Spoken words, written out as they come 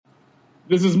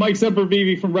This is Mike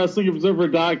Sempervive from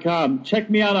WrestlingObserver.com. Check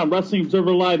me out on Wrestling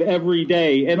Observer Live every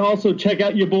day. And also check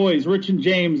out your boys, Rich and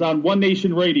James, on One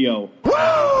Nation Radio.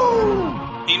 Woo!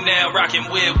 You now rocking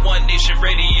with One Nation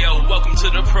Radio. Welcome to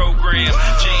the program.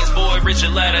 James Boyd,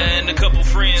 Richard Latta, and a couple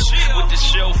friends with the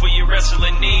show for your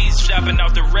wrestling needs. Shopping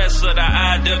out the rest of the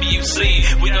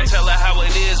IWC. We gon' tell her how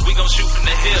it is. We gon' shoot from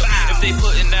the hip. If they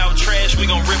putting out trash, we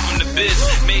gon' rip from the bits.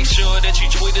 Make sure that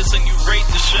you tweet us and you rate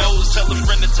the shows. Tell a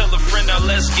friend to tell a friend. Now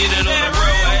let's get it on the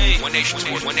road. Hey. One Nation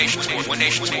Sports. One Nation Sports. One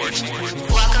Nation Sports.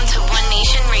 Welcome to One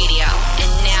Nation Radio.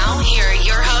 And now here are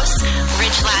your hosts,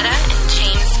 Rich Latta and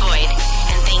James Boyd.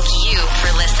 Thank you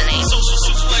for listening.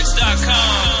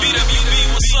 SocialSuplex.com.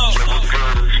 BWB, what's up? What's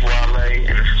good? It's Wale, and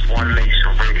this is One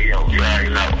Nation Radio. You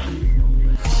already know.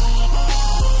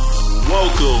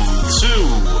 Welcome to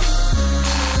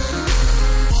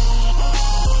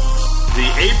the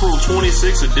April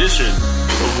 26th edition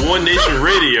of One Nation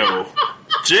Radio.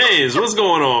 James, what's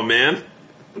going on, man?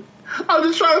 I'm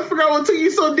just trying to figure out what took you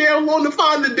so damn long to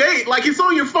find the date. Like, it's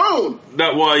on your phone.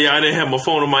 Well, yeah, I didn't have my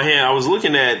phone in my hand. I was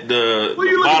looking at the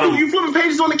bottom. You flipping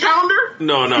pages on the calendar?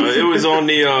 No, it was on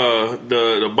the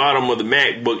bottom of the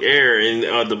MacBook Air, and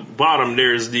at the bottom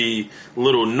there's the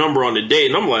little number on the date.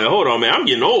 And I'm like, hold on, man, I'm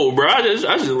getting old, bro. I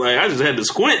just had to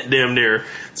squint damn near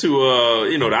to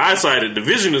the eyesight of the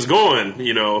vision is going,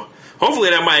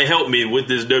 Hopefully that might help me with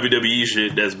this WWE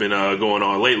shit that's been going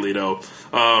on lately, though.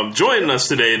 Joining us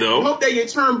today, though. I hope that you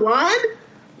turn blind.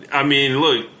 I mean,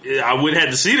 look, I wouldn't have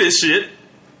to see this shit.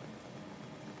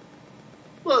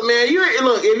 Look, man,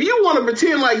 if you want to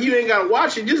pretend like you ain't got to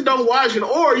watch it, just don't watch it,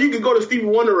 or you could go the Stevie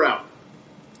Wonder route.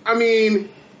 I mean,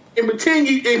 and pretend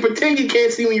you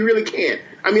can't see when you really can't.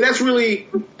 I mean, that's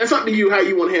up to you how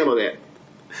you want to handle that.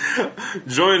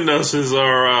 Joining us is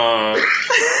our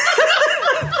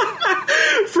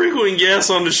frequent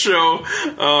guest on the show,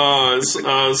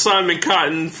 Simon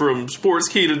Cotton from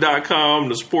Sportskita.com,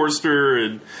 the Sportster,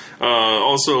 and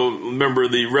also a member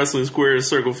of the Wrestling Square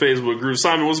Circle Facebook group.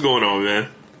 Simon, what's going on, man?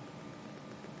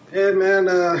 Yeah, man,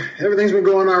 everything's been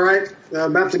going all right.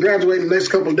 About to graduate in the next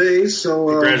couple of days, so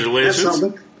congratulations. That's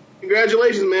something.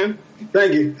 Congratulations, man.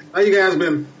 Thank you. How you guys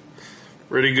been?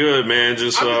 Pretty good, man.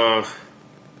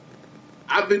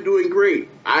 I've been doing great.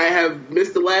 I have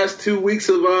missed the last 2 weeks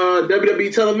of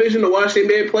WWE television to watch the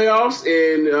NBA playoffs,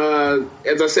 and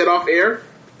as I said off air,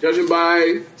 judging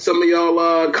by some of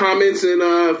y'all comments in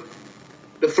the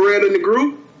thread in the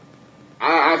group,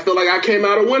 I feel like I came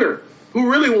out a winner.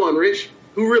 Who really won, Rich?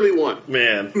 Who really won?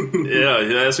 Man, yeah,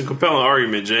 that's a compelling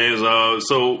argument, James.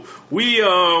 So we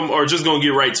are just going to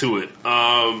get right to it.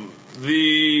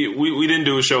 We didn't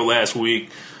do a show last week.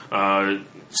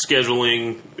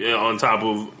 Scheduling on top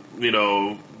of,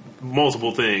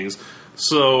 multiple things.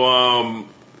 So,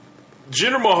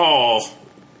 Jinder Mahal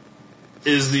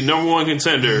is the number one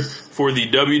contender for the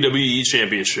WWE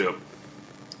Championship.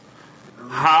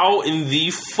 How in the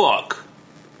fuck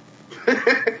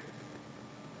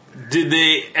did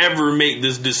they ever make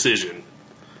this decision?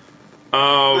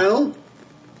 Well,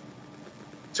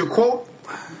 to quote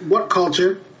What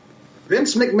Culture,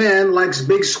 Vince McMahon likes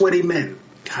big sweaty men.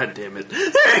 God damn it.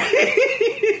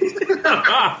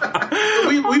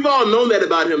 We've all known that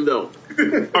about him, though.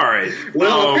 All right.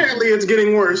 Well, apparently it's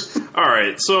getting worse. All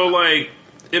right. So,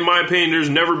 in my opinion, there's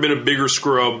never been a bigger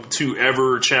scrub to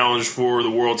ever challenge for the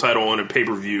world title on a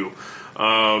pay-per-view.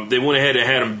 They went ahead and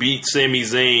had him beat Sami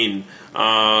Zayn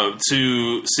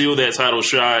to seal that title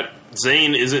shot.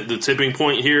 Zayn isn't the tipping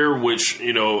point here, which,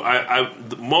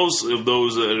 most of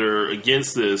those that are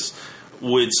against this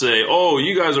would say, oh,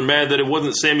 you guys are mad that it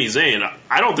wasn't Sami Zayn.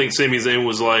 I don't think Sami Zayn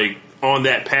was on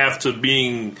that path to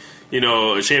being,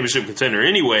 a championship contender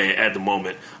anyway at the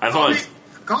moment.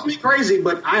 Call me crazy,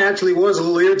 but I actually was a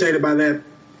little irritated by that.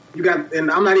 And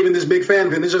I'm not even this big fan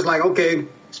of it. It's just like, okay,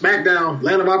 SmackDown,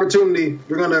 land of opportunity.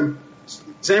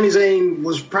 Sami Zayn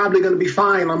was probably going to be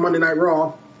fine on Monday Night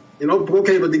Raw.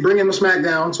 Okay, but they bring him to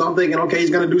SmackDown, so I'm thinking, okay,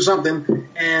 he's going to do something.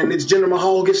 And it's Jinder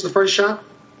Mahal who gets the first shot.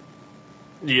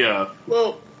 Yeah.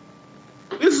 Well,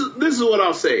 this is what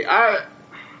I'll say. I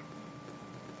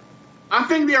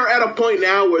think they are at a point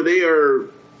now where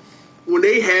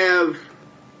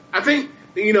I think,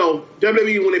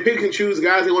 WWE, when they pick and choose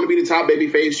guys, they want to be the top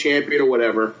babyface champion or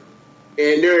whatever,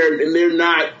 and they're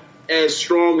not as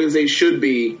strong as they should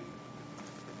be.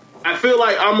 I feel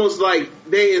like almost like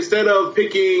they, instead of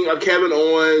picking a Kevin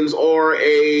Owens or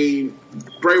a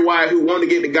Bray Wyatt who want to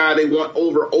get the guy they want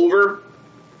over,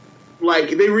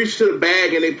 like they reach to the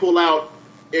bag and they pull out,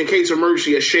 in case of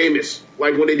emergency, a Sheamus,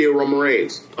 like when they did Roman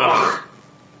Reigns.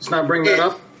 Let's not bring that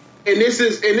up. And this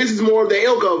is more of the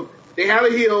ilk of They have a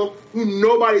heel who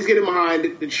nobody's getting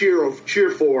behind to cheer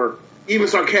for, even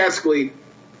sarcastically.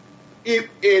 And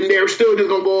they're still just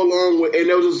gonna go along with, and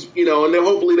they'll just, and then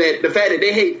hopefully that the fact that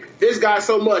they hate this guy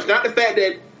so much, not the fact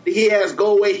that he has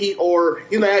go away heat or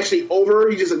he's not actually over,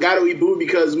 he's just a guy that we boo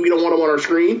because we don't want him on our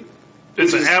screen.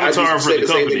 It's an avatar for the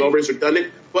company. Over it's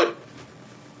redundant, but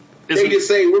they just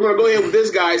say we're gonna go ahead with this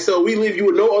guy, so we leave you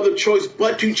with no other choice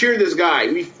but to cheer this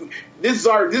guy. This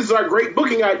is our great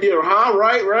booking idea, huh?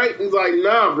 Right? He's like,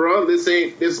 nah, bro, that's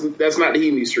not the heat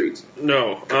in these streets.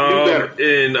 No. Do better.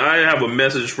 And I have a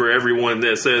message for everyone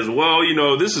that says, well,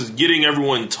 this is getting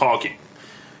everyone talking.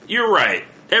 You're right.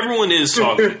 Everyone is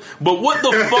talking. But what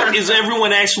the fuck is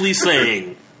everyone actually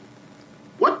saying?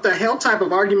 What the hell type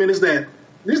of argument is that?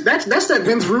 That's that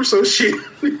Vince Russo shit.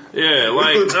 Yeah,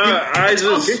 like, I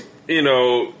just,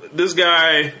 this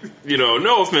guy,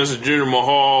 no offense to Jinder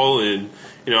Mahal and,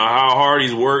 how hard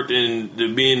he's worked and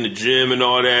to be in the gym and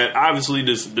all that. Obviously,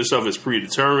 this stuff is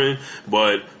predetermined.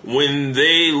 But when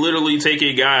they literally take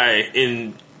a guy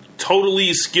and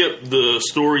totally skip the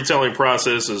storytelling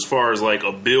process as far as like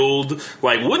a build,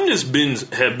 like wouldn't this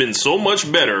have been so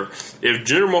much better if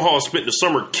Jinder Mahal spent the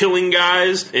summer killing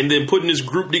guys and then putting this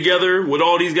group together with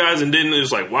all these guys, and then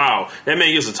it's like, wow, that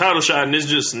man gets a title shot and it's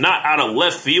just not out of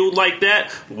left field like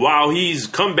that, while he's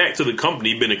come back to the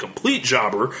company, been a complete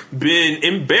jobber, been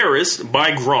embarrassed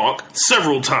by Gronk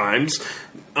several times,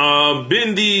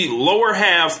 been the lower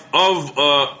half of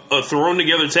a thrown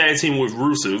together tag team with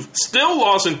Rusev, still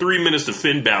lost in 3 minutes to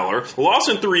Finn Balor, lost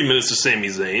in 3 minutes to Sami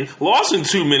Zayn, lost in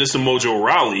 2 minutes to Mojo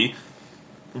Rawley.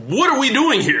 What are we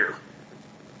doing here?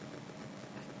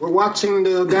 We're watching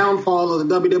the downfall of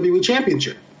the WWE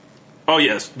Championship. Oh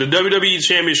yes, the WWE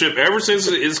Championship, ever since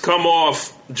it's come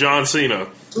off John Cena.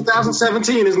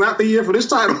 2017 is not the year for this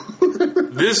title.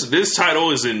 This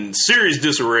title is in serious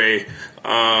disarray.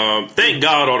 Thank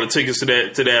God all the tickets to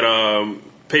that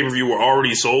pay-per-view were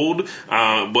already sold.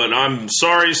 But I'm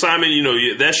sorry, Simon,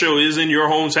 that show is in your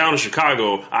hometown of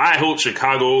Chicago. I hope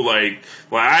Chicago, like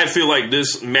I feel like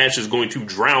this match is going to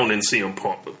drown in CM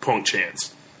Punk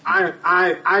chants.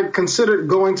 I considered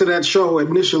going to that show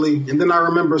initially, and then I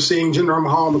remember seeing Jinder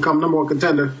Mahal become number one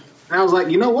contender. And I was like,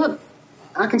 you know what?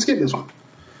 I can skip this one.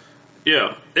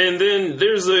 Yeah, and then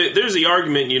there's the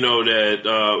argument,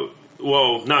 that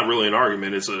well, not really an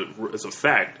argument. It's a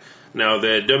fact now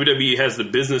that WWE has the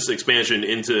business expansion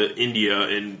into India,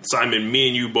 and Simon, me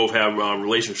and you both have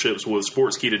relationships with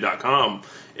Sportskeeda.com,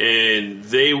 and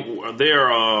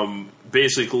they're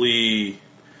basically.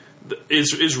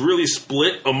 It's really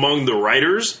split among the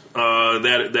writers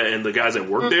that and the guys that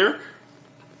work there.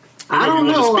 I don't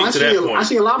know. I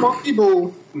see a lot more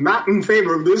people not in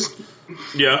favor of this.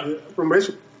 Yeah. From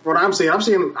what I'm seeing,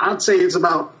 I'd say it's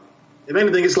about, if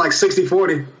anything, it's like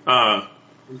 60-40. A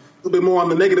little bit more on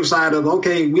the negative side of,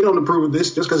 okay, we don't approve of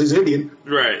this just because he's Indian.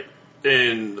 Right.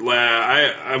 And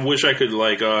I wish I could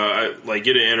get an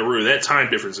Anaroo. That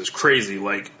time difference is crazy.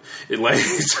 Trying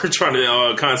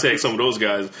to contact some of those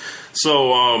guys.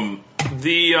 So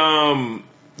the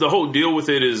whole deal with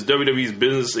it is WWE's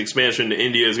business expansion to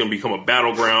India is going to become a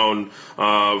battleground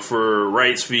for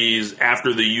rights fees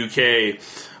after the UK.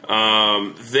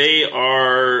 They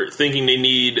are thinking they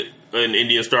need an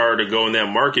Indian star to go in that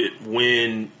market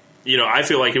when. I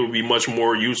feel like it would be much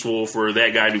more useful for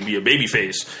that guy to be a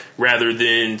babyface rather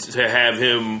than to have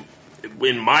him.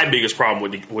 And my biggest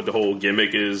problem with the whole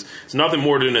gimmick is it's nothing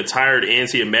more than a tired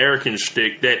anti-American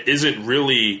shtick that isn't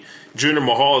really Jinder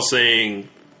Mahal saying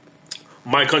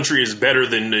my country is better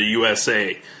than the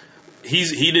USA.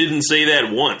 He didn't say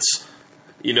that once.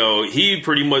 He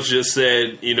pretty much just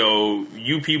said,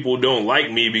 you people don't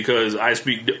like me because I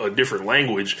speak a different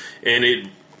language, and it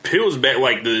peels back.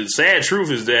 Like, the sad truth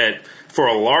is that for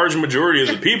a large majority of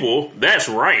the people, that's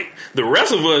right. The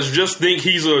rest of us just think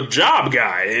he's a job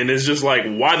guy, and it's just like,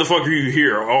 why the fuck are you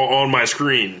here on my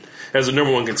screen as a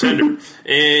number one contender?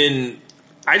 And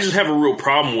I just have a real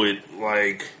problem with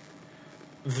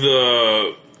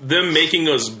them making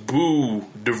us boo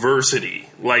diversity,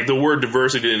 like the word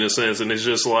diversity in a sense, and it's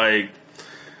just like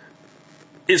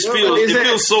it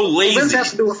feels so lazy. Vince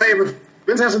has to do a favor.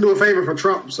 Vince has to do a favor for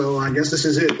Trump, so I guess this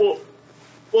is it. Well,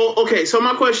 okay. So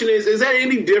my question is that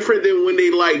any different than when they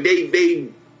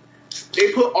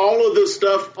put all of the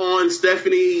stuff on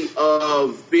Stephanie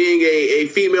of being a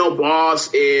female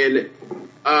boss and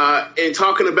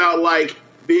talking about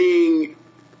being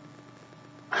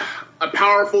a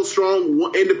powerful,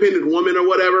 strong, independent woman or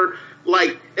whatever?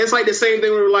 It's like the same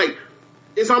thing.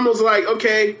 It's almost like,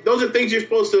 okay, those are things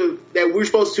we're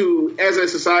supposed to as a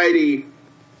society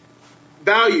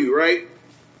value, right?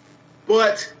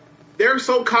 But they're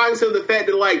so cognizant of the fact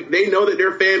that like they know that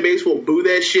their fan base will boo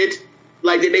that shit,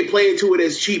 like that they play into it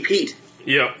as cheap heat.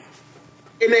 Yep.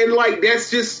 And then like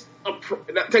that's just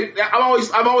I've always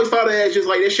thought of it as just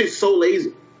like that shit's so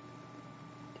lazy.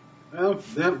 Well,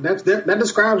 that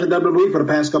describes the WWE for the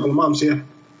past couple of months, yeah.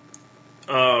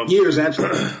 Years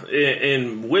actually.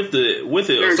 And with the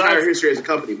their entire history as a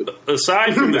company, but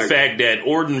aside from the fact that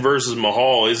Orton versus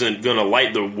Mahal isn't going to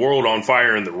light the world on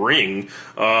fire in the ring,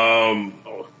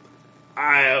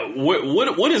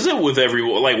 what is it with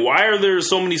everyone? Like, why are there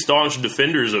so many staunch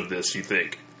defenders of this? You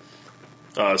think,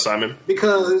 Simon?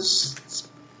 Because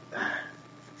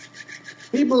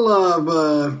people of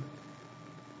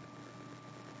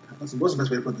what's the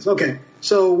best way to put this? Okay,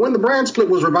 so when the brand split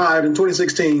was revived in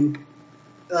 2016.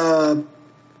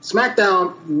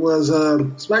 SmackDown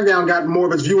got more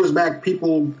of its viewers back.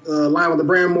 People line with the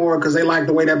brand more because they liked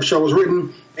the way that show was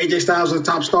written. AJ Styles was a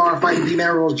top star, fighting Dean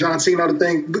Ambrose, John Cena, other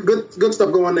thing. Good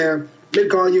stuff going there.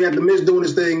 Mid-card, you had The Miz doing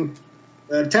his thing.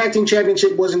 Tag Team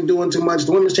Championship wasn't doing too much.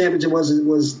 The Women's Championship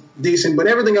was decent, but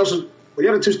everything else, the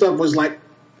other two stuff was like,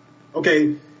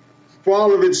 okay, for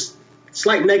all of its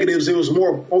slight negatives, it was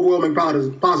more overwhelming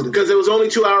positive. Because it was only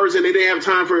 2 hours and they didn't have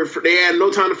time they had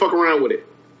no time to fuck around with it.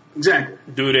 Exactly.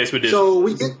 Do it expedition. So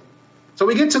we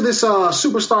get to this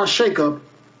superstar shakeup,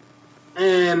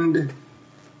 and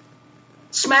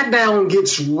SmackDown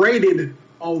gets rated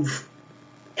of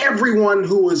everyone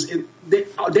who was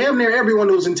damn near everyone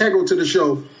who was integral to the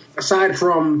show, aside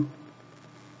from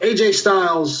AJ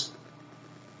Styles,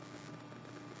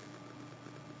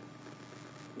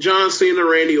 John Cena,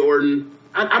 Randy Orton.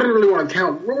 I didn't really want to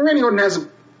count. Randy Orton has.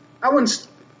 I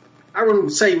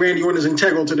wouldn't say Randy Orton is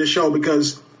integral to this show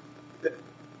because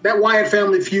that Wyatt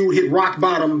family feud hit rock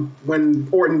bottom when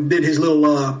Orton did his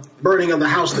little burning of the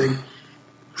house thing.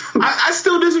 I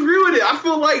still disagree with it. I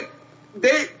feel like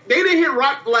they didn't hit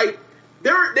rock like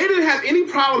they didn't have any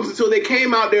problems until they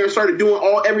came out there and started doing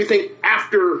everything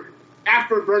after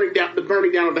burning down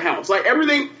of the house. Like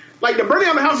everything, like the burning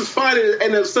down of the house is fine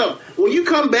and itself. When you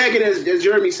come back and as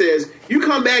Jeremy says, you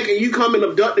come back and you come and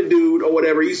abduct the dude or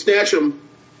whatever, you snatch him,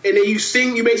 and then you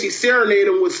basically serenade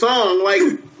him with song. Like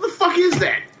what the fuck is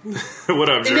that? What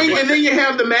up, Jeremy? And then you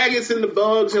have the maggots and the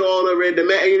bugs and all of it, and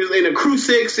the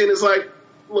crucifix, and it's like,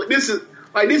 look, this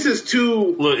is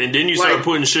too. Look, and then you start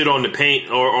putting shit on the paint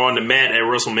or on the mat at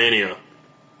WrestleMania.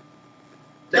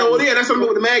 That's something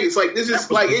with the maggots. Like this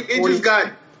is like it just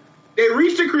got. They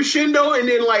reached a crescendo, and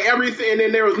then like everything, and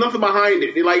then there was nothing behind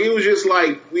it. Like it was just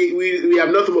like we have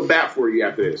nothing but bat for you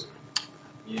after this.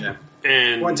 Yeah,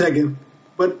 and one second,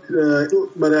 but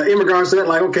in regards to that,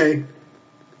 like okay.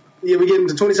 Yeah, we get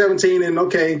into 2017, and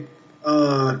okay,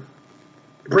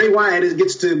 Bray Wyatt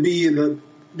gets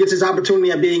his opportunity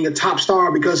at being a top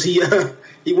star because he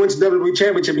wins the WWE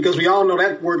Championship, because we all know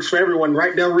that works for everyone,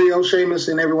 right? Del Rio, Sheamus,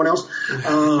 and everyone else.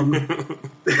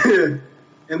 And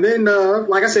then,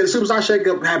 like I said, the Superstar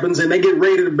Shakeup happens, and they get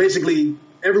rated basically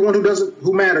everyone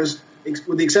who matters,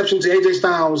 with the exception to AJ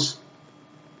Styles,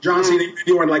 John Cena, and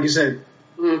Randy Orton, like you said.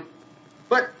 Mm.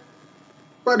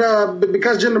 But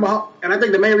because Jinder Mahal, and I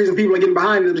think the main reason people are getting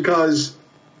behind it is because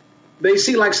they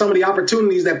see like some of the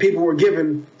opportunities that people were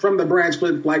given from the brand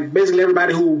split, like basically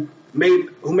everybody who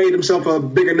made himself a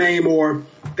bigger name or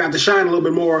got to shine a little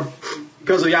bit more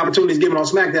because of the opportunities given on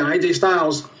SmackDown. AJ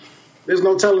Styles, there's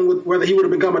no telling whether he would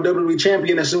have become a WWE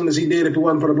champion as soon as he did if it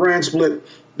wasn't for the brand split.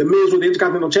 The Miz with the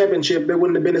Intercontinental Championship, there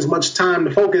wouldn't have been as much time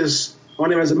to focus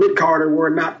on him as a mid-carder were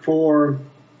it not for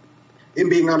him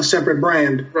being on a separate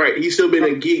brand. Right. He's still been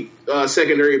a geek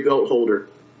secondary belt holder.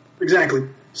 Exactly.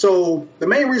 So the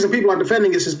main reason people are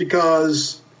defending this is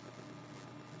because,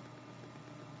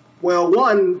 well,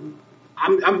 one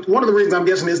of the reasons I'm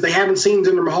guessing is they haven't seen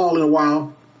Jinder Mahal in a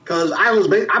while. Because I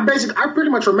pretty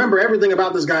much remember everything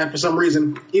about this guy for some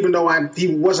reason, even though he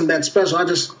wasn't that special. I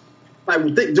just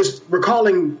just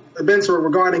recalling events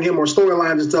regarding him or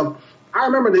storylines and stuff. I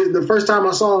remember the first time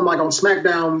I saw him like on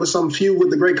SmackDown with some feud with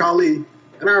the Great Khali,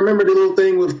 and I remember the little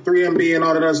thing with 3MB and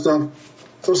all that other stuff.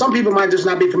 So some people might just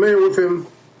not be familiar with him,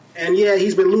 and yeah,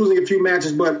 he's been losing a few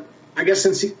matches, but I guess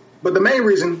but the main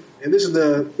reason, and this is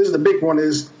the big one,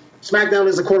 is SmackDown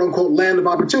is a quote unquote land of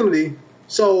opportunity.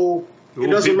 So it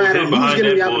doesn't matter who's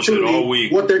getting the opportunity,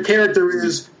 what their character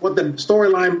is, what the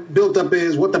storyline built up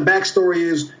is, what the backstory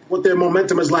is, what their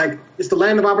momentum is like. It's the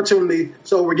land of opportunity,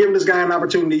 so we're giving this guy an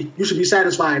opportunity. You should be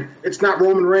satisfied. It's not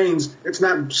Roman Reigns. It's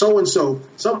not so-and-so.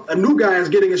 A new guy is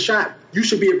getting a shot. You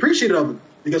should be appreciative of it,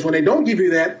 because when they don't give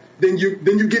you that, then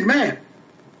you get mad.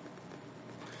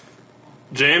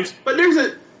 James? But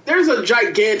there's a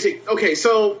gigantic... Okay,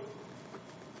 so...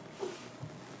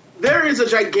 there is a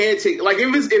gigantic, like,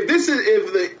 if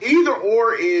the either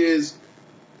or is,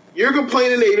 you're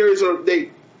complaining that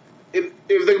if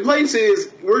the complaint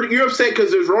is you're upset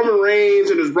because there's Roman Reigns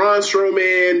and there's Braun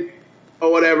Strowman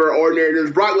or whatever, or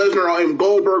there's Brock Lesnar and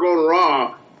Goldberg on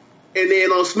Raw, and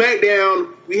then on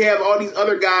SmackDown we have all these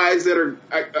other guys that are,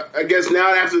 I guess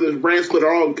now after the brand split,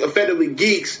 are all effectively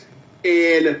geeks,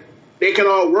 and they can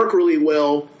all work really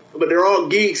well, but they're all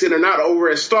geeks and they're not over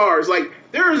as stars. Like,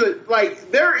 there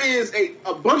is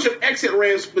a bunch of exit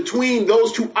ramps between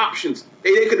those two options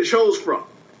they could have chose from.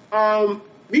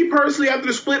 Me personally, after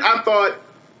the split, I thought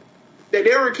that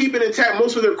they were keeping intact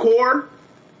most of their core,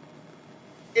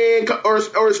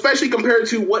 or especially compared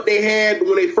to what they had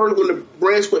when the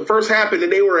brand split first happened,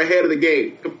 and they were ahead of the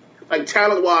game, like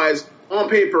talent wise, on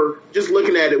paper, just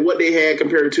looking at it, what they had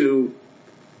compared to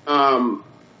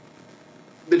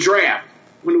the draft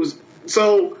when it was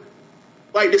so.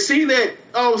 Like, to see that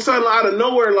all of a sudden out of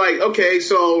nowhere, like, okay,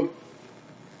 so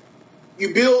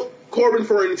you built Corbin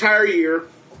for an entire year.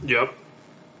 Yep.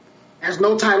 Has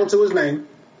no title to his name.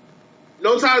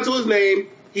 No title to his name.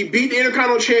 He beat the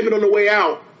Intercontinental Champion on the way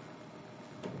out,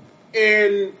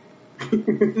 and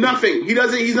nothing.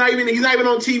 He's not even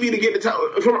on TV to get the title.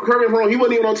 Correct me if I'm wrong. He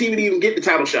wasn't even on TV to even get the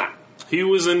title shot. He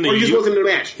was in the. Or he just wasn't in the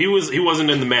match. He wasn't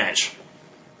in the match.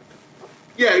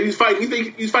 Yeah, he was fighting.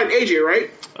 He was fighting AJ, right?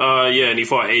 Yeah, and he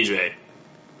fought AJ.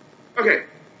 Okay,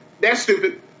 that's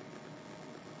stupid.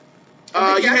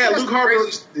 You had Luke Harper.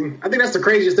 I think that's the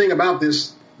craziest thing about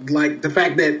this, like the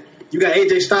fact that you got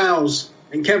AJ Styles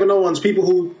and Kevin Owens, people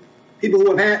who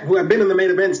have been in the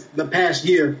main events the past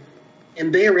year,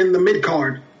 and they're in the mid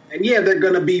card. And yeah, they're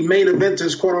going to be main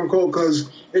eventers, quote unquote, because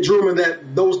it's rumored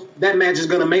that match is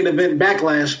going to main event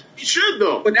Backlash. It should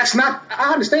though, but that's not.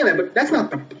 I understand that, but that's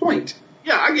not the point.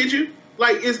 Yeah, I get you.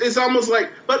 Like, it's almost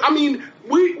like, but I mean,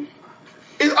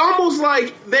 it's almost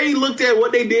like they looked at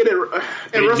what they did at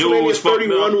WrestleMania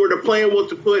 31, where the plan was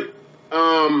to put,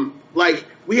 like,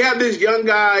 we have this young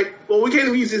guy. Well, we can't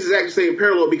even use this exact same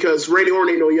parallel because Randy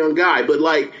Orton ain't no young guy, but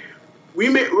like,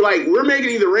 we're making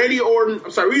either we're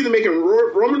either making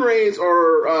Roman Reigns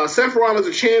or Seth Rollins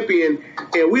a champion,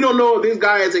 and we don't know if this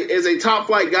guy as a top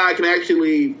flight guy can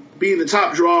actually be the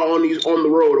top draw on the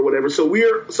road or whatever. So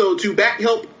to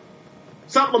help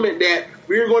supplement that,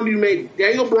 we're going to make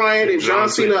Daniel Bryan and John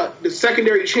Cena the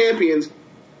secondary champions,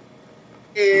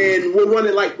 and we'll run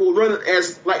it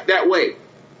as like that way.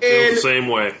 And the same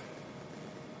way.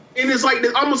 And it's like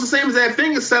almost the same as that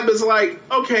thing, except it's like,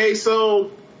 okay,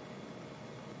 so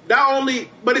not only,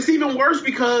 but it's even worse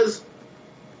because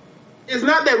it's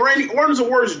not that Randy Orton's a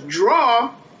worse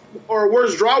draw or a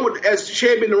worse draw as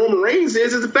champion than Roman Reigns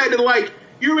is. It's the fact that, like,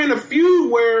 you're in a feud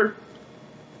where,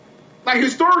 like,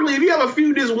 historically, if you have a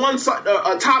feud this one side,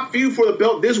 a top feud for the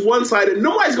belt this one side, and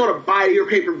nobody's going to buy your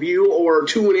pay-per-view or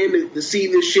tune in to see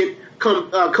this shit come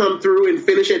through and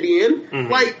finish at the end.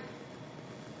 Mm-hmm. Like,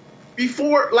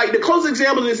 before, like, the closest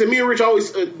example of this, and me and Rich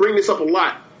always bring this up a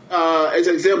lot, as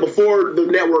an example, before the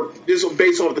network, this was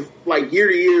based off the, like,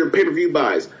 year-to-year pay-per-view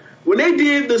buys. When they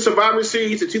did the Survivor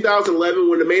Series in 2011,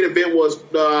 when the main event was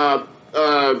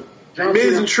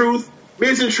Miz and Truth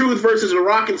versus The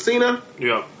Rock and Cena,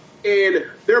 yeah, and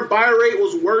their buy rate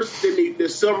was worse than the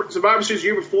Survivor Series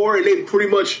year before, and they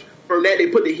pretty much from that they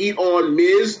put the heat on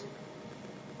Miz.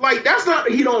 Like, that's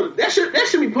not heat on that should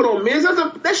be put on Miz.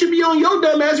 That should be on your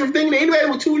dumb ass for thinking that anybody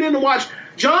would tune in to watch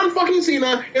John fucking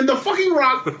Cena and the fucking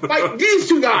Rock fight these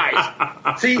two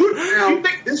guys. See, who would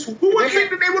think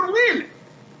that they would win?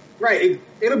 Right. It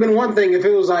would have been one thing if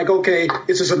it was like, okay,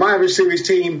 it's a Survivor Series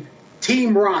team,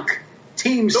 Team Rock,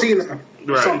 Team Cena,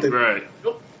 or something. Right.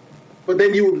 But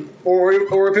then or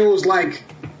if it was like,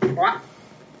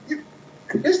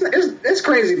 it's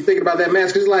crazy thinking about that match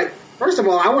because, like, first of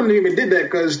all, I wouldn't even did that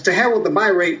because to hell with the buy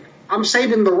rate, I'm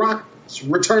saving The Rock's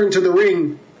return to the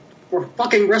ring for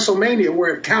fucking WrestleMania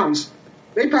where it counts.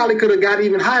 They probably could have got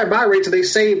even higher buy rate so they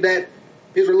saved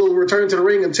his little return to the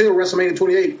ring until WrestleMania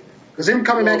 28. Because him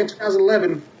coming back in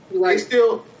 2011, like, they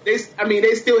still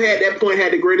had that point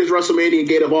had the greatest WrestleMania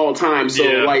gate of all time. So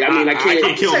yeah, like, I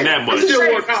can't kill him that much. It still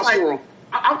worked out for him.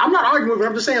 I'm not arguing with it.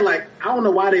 I'm just saying, like, I don't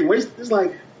know why they waste. It's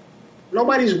like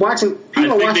nobody's watching.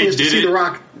 People are watching this to see The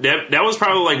Rock. That was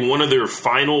probably like one of their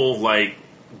final like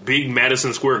big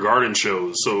Madison Square Garden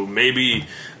shows. So maybe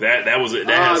that was it.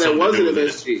 That has something wasn't to do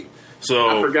with MSG. it.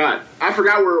 So I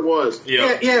forgot where it was.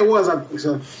 Yeah, it was. I think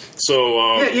so.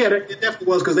 So it definitely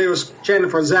was because they were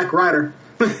chanting for Zack Ryder.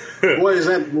 Boy, is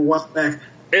that what's back.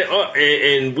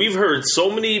 And we've heard so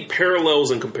many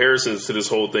parallels and comparisons to this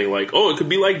whole thing. Like, oh, it could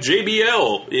be like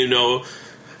JBL, you know.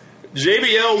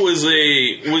 JBL was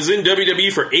in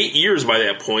WWE for 8 years by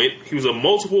that point. He was a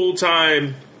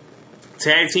multiple-time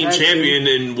tag team champion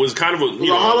and was kind of a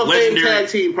Hall of Fame legendary tag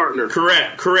team partner.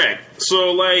 Correct.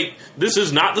 So like this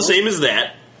is not the same as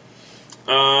that.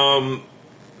 I'm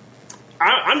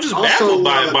just baffled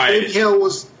by it.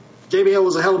 JBL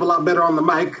was a hell of a lot better on the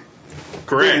mic.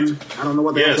 Correct. And I don't know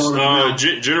what they're calling it now.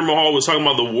 Jinder Mahal was talking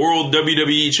about the World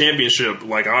WWE Championship.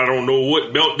 Like, I don't know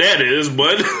what belt that is,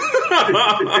 but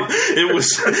it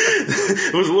was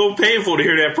a little painful to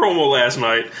hear that promo last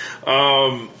night.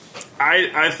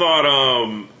 I thought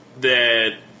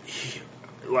that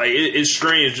it's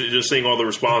strange just seeing all the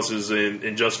responses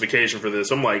and justification for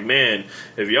this. I'm like, man,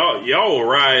 if y'all will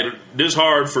ride this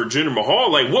hard for Jinder Mahal,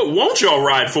 like what won't y'all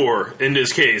ride for in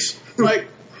this case? Like,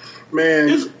 man,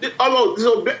 this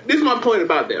is my point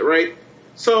about that, right?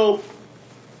 So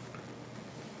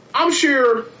I'm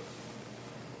sure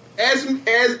as men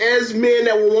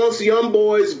that were once young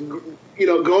boys,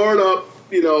 growing up,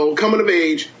 coming of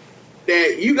age,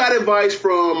 that you got advice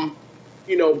from,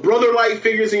 brother-like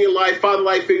figures in your life,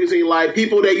 father-like figures in your life,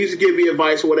 people that used to give you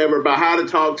advice or whatever about how to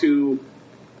talk to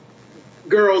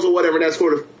girls or whatever, that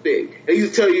sort of thing. They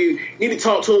used to tell you need to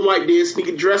talk to them like this, you need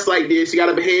to dress like this, you got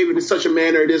to behave in such a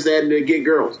manner, this, that, and to get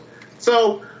girls.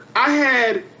 So I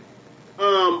had,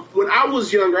 when I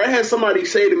was younger, I had somebody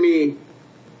say to me,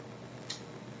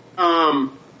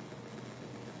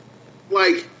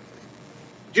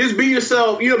 just be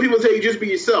yourself. People tell you just be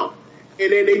yourself.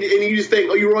 And then you just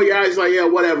think, you roll your eyes like, yeah,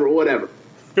 whatever.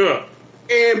 Yeah.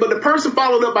 But the person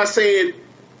followed up by saying,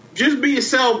 just be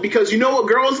yourself, because you know what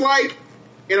girls like?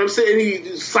 And I'm sitting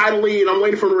here silently and I'm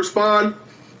waiting for him to respond.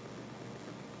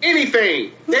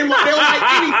 Anything. They like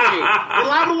anything. They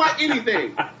liable to like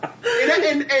anything.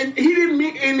 And he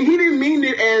didn't mean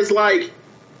it as like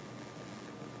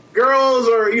girls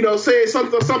or saying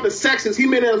something sexist. He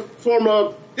meant it as a form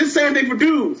of this same thing for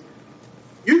dudes.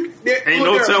 There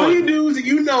are plenty of dudes that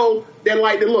that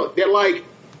like the look.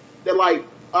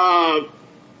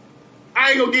 I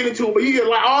ain't gonna get into it, but you get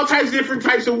like all types of different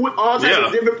types of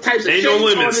different types of shades, all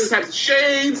different types of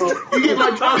shades. You get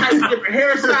like all types of different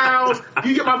hairstyles.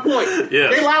 You get my point. Yeah.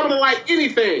 They liable to like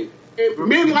anything. And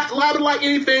men liable to like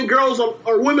anything. Girls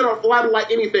or women are liable to like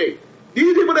anything.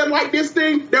 These people that like this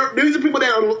thing, these are people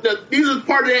these are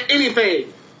part of that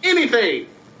anything.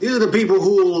 These are the people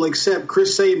who will accept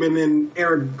Chris Sabin and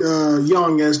Eric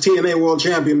Young as TNA World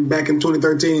Champion back in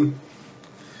 2013.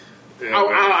 Yeah,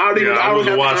 I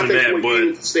wasn't watching that,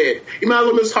 but said you might as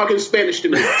well be talking Spanish to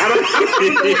me. So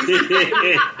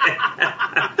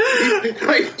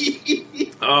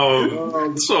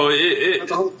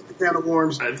that's a whole can of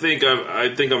worms. I think I've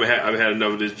had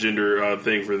enough of this Jinder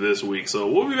thing for this week.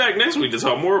 So we'll be back next week to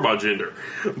talk more about Jinder.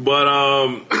 But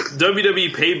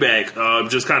WWE Payback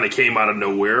just kind of came out of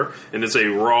nowhere, and it's a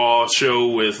Raw show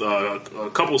with a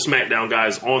couple SmackDown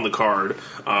guys on the card.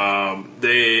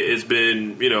 It's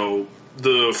been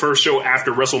the first show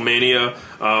after WrestleMania,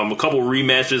 a couple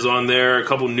rematches on there, a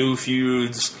couple new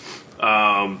feuds.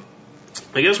 I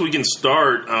guess we can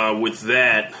start with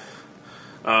that.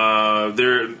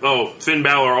 Finn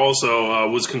Balor also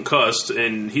was concussed,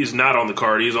 and he's not on the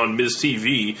card. He's on Miz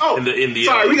TV.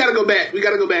 Sorry, we gotta go back. We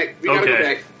gotta go back.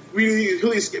 We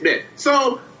please skip that.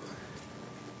 So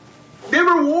they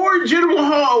reward Jinder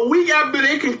Mahal a week after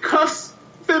they concussed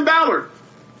Finn Balor.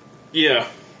 Yeah.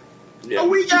 A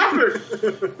week after.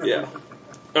 Yeah.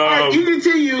 All right, you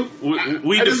continue.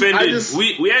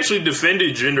 We actually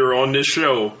defended Jinder on this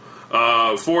show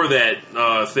for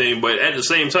that thing, but at the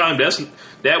same time,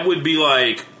 that would be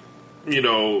like,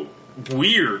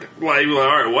 weird. Like, all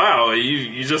right, wow,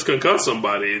 you just concussed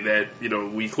somebody that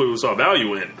we clearly saw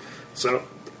value in. So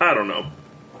I don't know.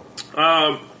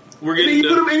 We're getting.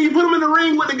 And you put him in the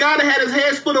ring with the guy that had his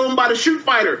head split open by the shoot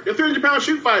fighter, the 300-pound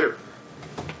shoot fighter.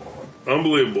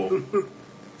 Unbelievable.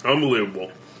 We're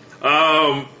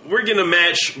getting a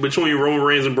match between Roman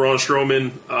Reigns and Braun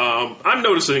Strowman. I'm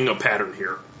noticing a pattern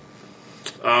here.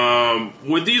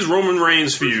 With these Roman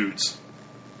Reigns feuds.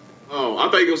 Oh, I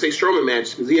thought you were going to say Strowman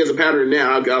match, because he has a pattern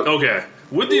now. Okay.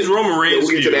 With these Roman Reigns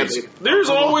feuds, there's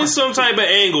always some type of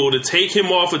angle to take him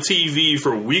off of TV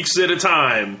for weeks at a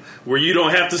time, where you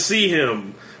don't have to see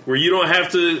him, where you don't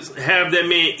have to have that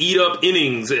man eat up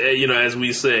innings, as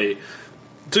we say,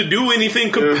 to do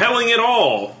anything compelling at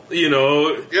all,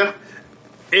 Yeah.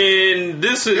 And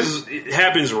this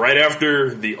happens right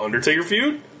after the Undertaker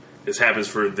feud. This happens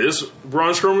for this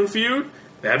Braun Strowman feud.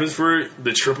 That happens for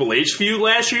the Triple H feud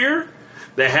last year.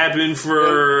 That happened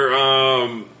for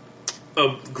a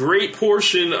great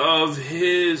portion of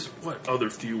his... What other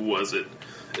feud was it?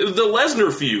 The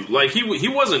Lesnar feud, like he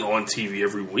wasn't on TV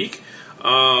every week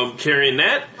carrying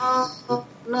that.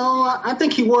 No, I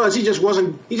think he was. He just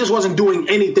wasn't doing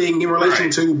anything in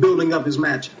relation to building up his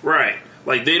match. Right.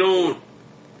 Like they don't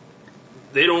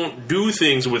do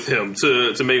things with him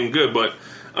to make him good. But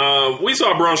we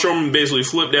saw Braun Strowman basically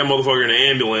flip that motherfucker in an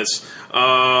ambulance,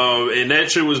 and that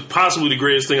shit was possibly the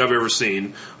greatest thing I've ever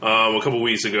seen a couple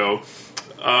weeks ago.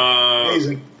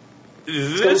 Amazing.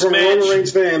 This from match, a Roman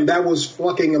Reigns fan, that was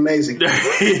fucking amazing.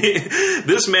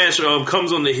 This match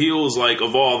comes on the heels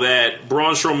of all that.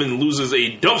 Braun Strowman loses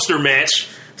a dumpster match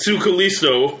to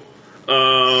Kalisto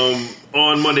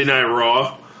on Monday Night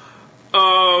Raw.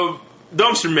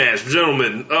 Dumpster match,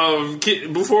 gentlemen.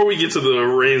 Before we get to the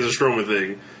Reigns and Strowman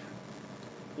thing,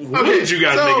 what did you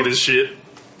guys think of this shit?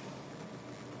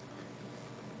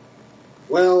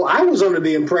 Well, I was under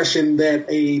the impression that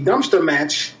a dumpster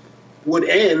match would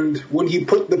end when you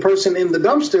put the person in the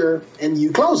dumpster and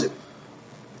you close it.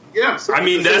 Yeah. I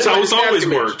mean, that's how it's always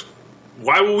worked.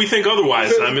 Why would we think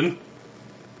otherwise, Simon?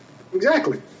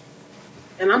 Exactly.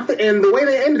 And the way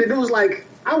they ended it, it was like,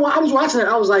 I was watching it,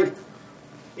 I was like,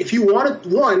 if you wanted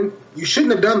one, you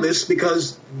shouldn't have done this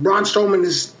because Braun Strowman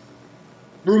is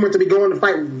rumored to be going to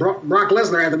fight Brock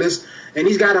Lesnar after this, and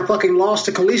he's got a fucking loss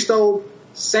to Kalisto,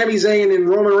 Sami Zayn, and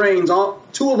Roman Reigns, all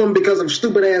two of them because of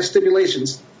stupid-ass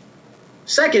stipulations.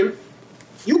 Second,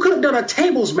 you could have done a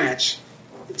tables match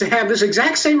to have this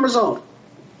exact same result.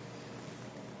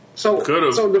 So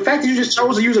the fact that you just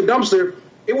chose to use a dumpster,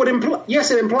 it would imply,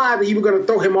 it implied that you were going to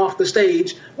throw him off the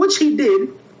stage, which he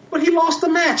did, but he lost the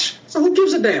match. So who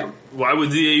gives a damn? Why would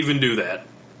they even do that?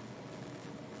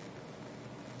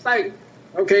 It's like,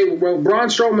 okay, well, Braun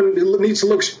Strowman needs to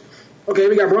look. Okay,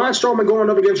 we got Braun Strowman going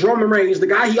up against Roman Reigns, the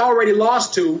guy he already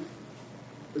lost to.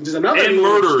 Which is another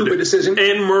stupid decision.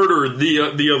 And murdered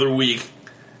the other week.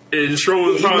 And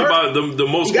Strowman was probably about the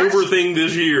most over thing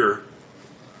this year.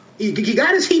 He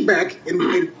got his heat back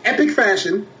in epic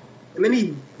fashion, and then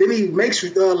he makes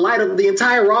light of the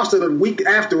entire roster the week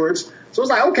afterwards. So it's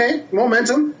like, okay,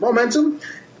 momentum.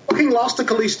 Fucking lost to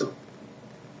Kalisto.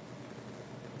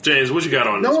 James, what you got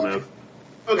on this, man?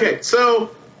 Okay,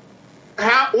 so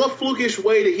what flukish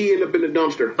way did he end up in the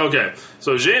dumpster? Okay,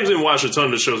 so James didn't watch a ton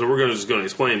of the show, so we're just going to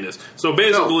explain this. So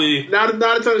basically, not a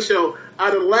ton of the show.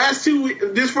 Out of the last 2 weeks,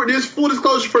 this full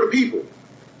disclosure for the people.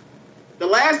 The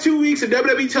last 2 weeks of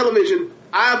WWE television,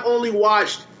 I've only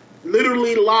watched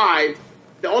literally live.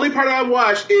 The only part I've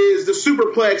watched is the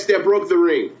superplex that broke the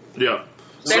ring. Yeah.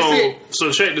 That's it.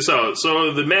 So check this out.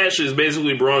 So the match is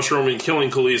basically Braun Strowman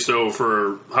killing Kalisto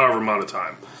for however amount of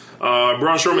time.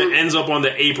 Braun Strowman ends up on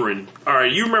the apron. All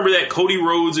right, you remember that Cody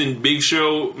Rhodes and Big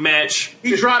Show match?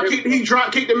 He drop kicked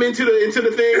him into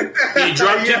the thing. He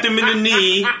drop kicked him in the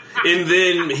knee, and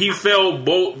then he fell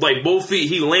both feet.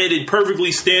 He landed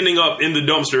perfectly standing up in the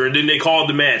dumpster, and then they called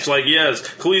the match. Like, yes,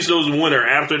 Kalisto's the winner.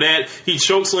 After that, he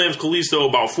chokeslams Kalisto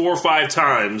about 4 or 5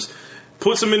 times.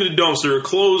 Puts him in the dumpster,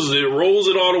 closes it, rolls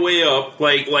it all the way up,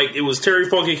 like it was Terry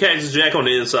Funk and Cactus Jack on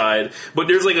the inside. But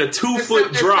there's like a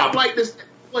 2-foot drop.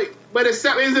 But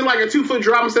isn't like a 2-foot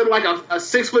drop instead of like a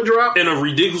 6-foot drop? In a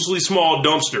ridiculously small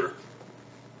dumpster.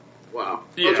 Wow.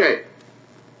 Yeah. Okay.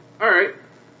 All right.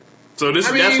 So that's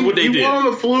what they did. He won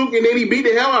a fluke and then he beat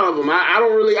the hell out of him.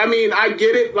 I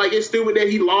get it. Like, it's stupid that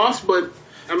he lost, but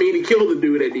he killed the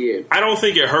dude at the end. I don't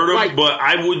think it hurt him, but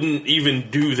I wouldn't even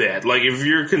do that. Like, if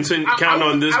you're counting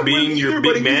on this being your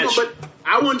big match. But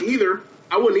I wouldn't either.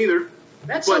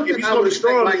 That's but if he's going to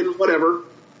destroy him, then whatever.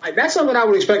 Like, that's something I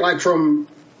would expect, like, from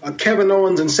a Kevin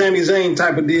Owens and Sami Zayn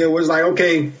type of deal, where it's like,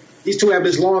 okay, these two have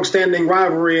this long-standing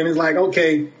rivalry, and it's like,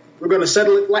 okay, we're going to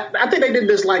settle it. Like, I think they did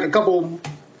this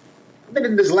they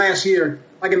did this last year,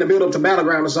 like in the build-up to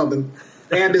Battleground or something.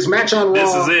 They had this match on Raw.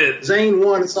 This is it. Zayn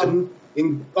won something,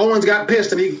 and Owens got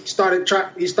pissed, and he tried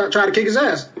to kick his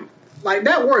ass. Like,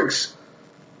 that works,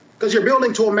 because you're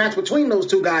building to a match between those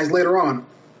two guys later on.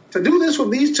 To do this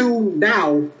with these two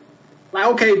now, like,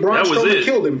 okay, Braun Strowman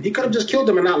killed him. He could have just killed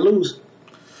him and not lose.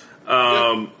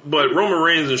 But Roman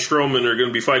Reigns and Strowman are going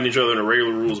to be fighting each other in a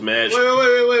regular rules match.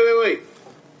 Wait.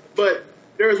 But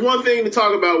there's one thing to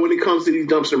talk about when it comes to these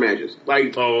dumpster matches.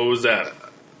 Like, what was that?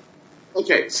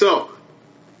 Okay, so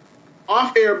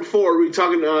off air before we were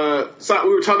talking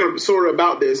sort of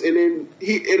about this, and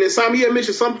then Simon had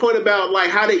mentioned some point about like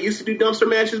how they used to do dumpster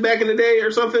matches back in the day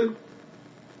or something.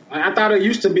 I thought it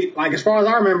used to be like, as far as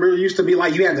I remember, it used to be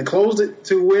like you had to close it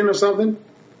to win or something.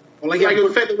 Or like it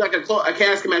was effectively like a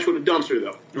casket match with a dumpster,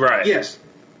 though. Right. Yes.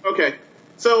 Okay.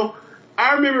 So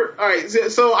I remember. All right.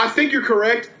 So I think you're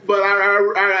correct, but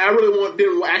I really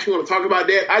didn't actually want to talk about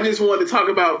that. I just wanted to talk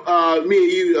about me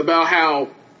and you about how,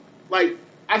 like,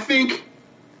 I think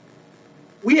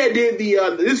we had did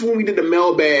this is when we did the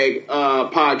mailbag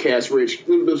podcast, Rich.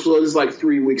 This was like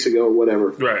 3 weeks ago or whatever.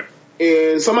 Right.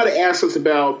 And somebody asked us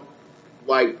about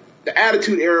like the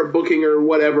Attitude Era booking or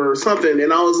whatever or something,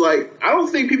 and I was like, I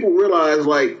don't think people realize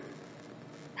like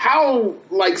how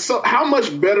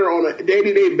much better on a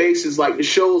day-to-day basis like the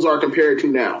shows are compared to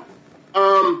now.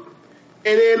 And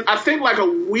then I think like a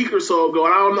week or so ago,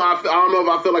 and I don't know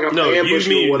if I feel like I'm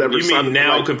ambushing or whatever. You mean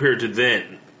now like, compared to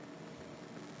then?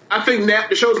 I think now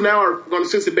the shows now are on a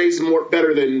consistent basis more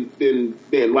better than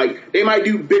then. Like they might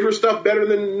do bigger stuff better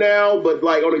than now, but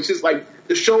like on just like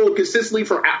the show consistently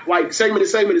from like segment to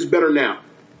segment is better now.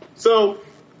 So,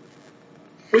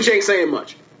 which ain't saying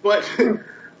much, but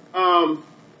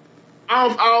I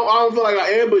don't feel like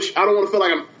I ambush. I don't want to feel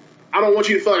like I don't want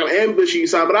you to feel like I'm ambushing you,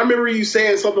 son. But I remember you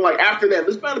saying something like after that.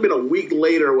 This might have been a week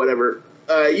later or whatever.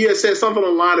 You had said something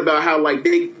online about how like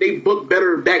they booked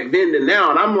better back then than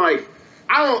now, and I'm like,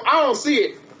 I don't see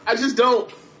it. I just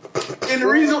don't. And the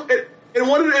reason, and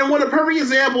one of the perfect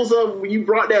examples of when you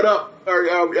brought that up,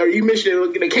 or you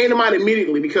mentioned it came to mind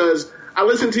immediately because I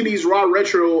listened to these Raw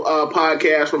Retro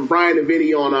podcasts from Brian and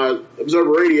Vinny on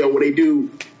Observer Radio where they do.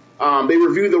 They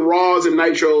review the Raws and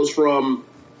Nitros from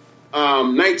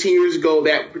 19 years ago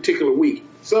that particular week.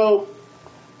 So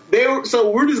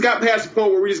we just got past the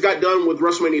point where we just got done with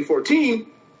WrestleMania 14,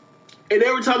 and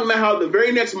they were talking about how the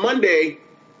very next Monday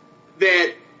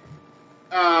that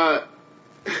the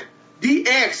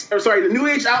New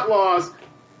Age Outlaws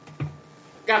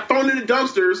got thrown in the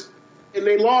dumpsters, and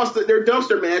they lost their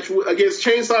dumpster match against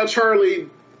Chainsaw Charlie,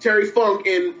 Terry Funk,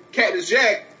 and Cactus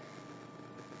Jack.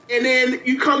 And then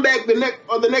you come back the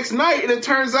next night, and it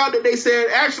turns out that they said,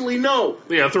 actually, no.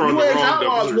 Yeah, throwing New the Age wrong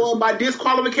Outlaws dumpsters. won by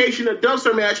disqualification of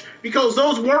dumpster match because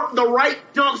those weren't the right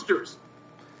dumpsters.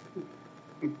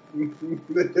 And I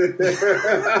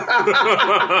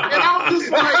was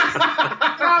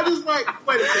just like,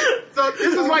 wait a second. So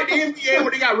this is like the NBA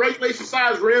where they got regulation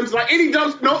size rims. Like any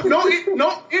dumpster,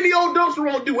 any old dumpster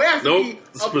won't do. It has to be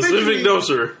specific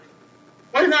dumpster.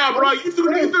 Wait now, bro. You threw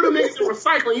them niggas in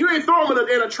recycling. You ain't throw them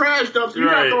in a trash dumpster. You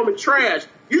Right. not throw them in trash.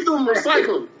 You threw them in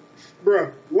recycling.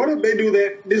 Bro, what if they do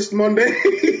that this Monday?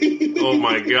 Oh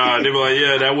my God! They were like,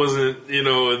 yeah, that wasn't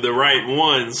the right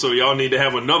one, so y'all need to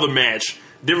have another match,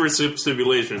 different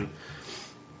stipulation.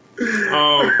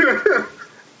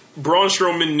 Braun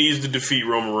Strowman needs to defeat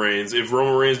Roman Reigns. If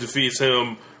Roman Reigns defeats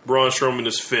him, Braun Strowman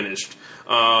is finished.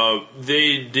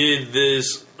 They did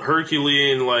this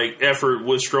Herculean effort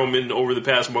with Strowman over the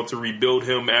past month to rebuild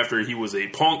him after he was a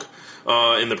punk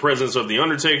in the presence of The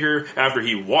Undertaker, after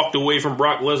he walked away from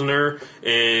Brock Lesnar,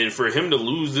 and for him to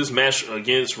lose this match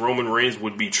against Roman Reigns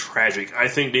would be tragic. I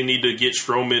think they need to get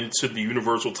Strowman to the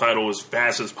Universal title as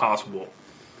fast as possible.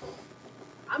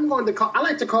 I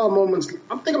like to call moments.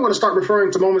 I think I'm going to start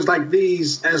referring to moments like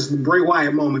these as the Bray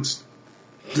Wyatt moments.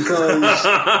 Because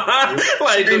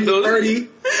like those, 30,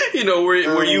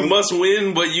 where you must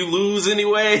win but you lose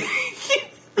anyway.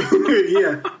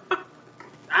 Yeah,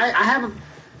 I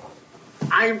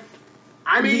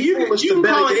mean, you can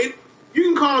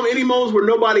call them any moments where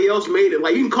nobody else made it.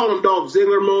 Like you can call them Dolph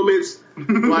Ziggler moments.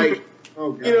 Like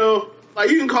like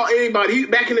you can call anybody.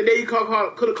 Back in the day, you could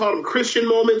have called them Christian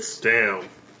moments. Damn.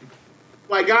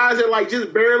 Like guys that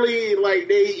just barely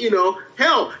they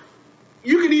hell.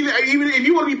 You can even if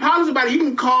you want to be positive about it, you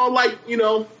can call an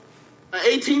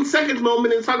 18 seconds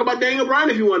moment and talk about Daniel Bryan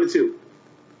if you wanted to.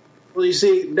 Well, you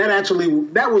see, that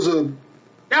was on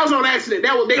accident.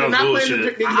 They were not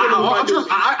playing.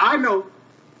 I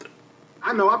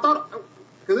know. I thought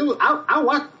because it was. I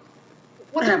watched.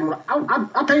 What happened?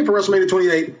 I paid for WrestleMania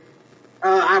 28.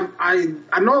 I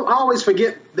know. I always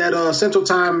forget that Central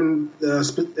Time and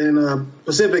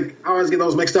Pacific. I always get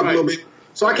those mixed up a little bit.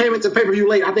 So I came into pay-per-view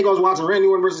late. I think I was watching Randy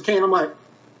Orton versus Kane. I'm like,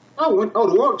 the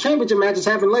World Championship match is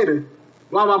happening later.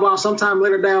 Blah, blah, blah. Sometime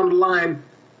later down the line.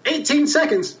 18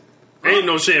 seconds. Ain't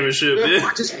no championship, dude.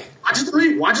 Watches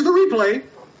the replay.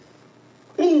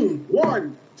 Boom.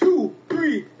 1, 2,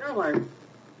 3. I'm like,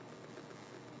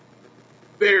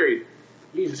 buried.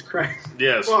 Jesus Christ.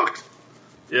 Yes. Fucked.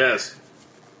 Yes.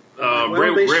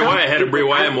 Bray Wyatt had a Bray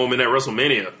Wyatt moment at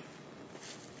WrestleMania.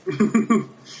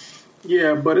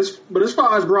 Yeah, but as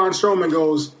far as Braun Strowman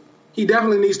goes, he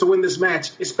definitely needs to win this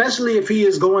match, especially if he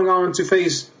is going on to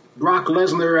face Brock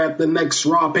Lesnar at the next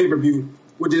Raw pay-per-view,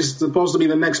 which is supposed to be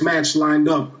the next match lined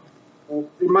up.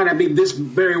 It might not be this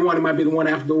very one. It might be the one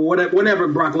after whenever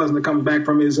Brock Lesnar comes back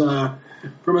from his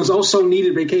also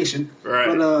needed vacation. Right.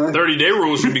 But, 30-day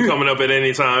rule should be coming up at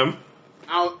any time.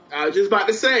 I was just about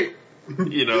to say.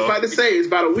 It's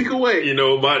about a week away.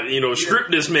 Strip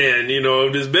this man,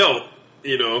 of this belt.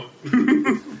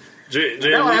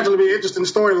 That would actually be an interesting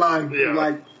storyline. Yeah.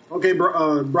 Like, okay,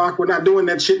 Brock, we're not doing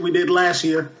that shit we did last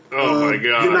year. Oh my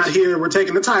god! You're not here. We're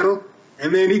taking the title,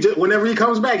 and then whenever he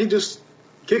comes back, he just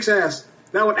kicks ass.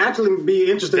 That would actually be an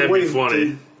interesting That'd way be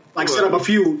funny. to set up a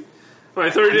feud.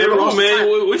 Like 30-day rule,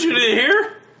 man. What you didn't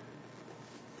hear?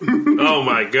 Oh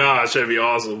my gosh, that'd be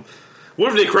awesome.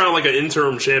 What if they crown like an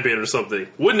interim champion or something?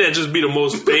 Wouldn't that just be the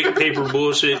most fake paper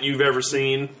bullshit you've ever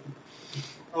seen?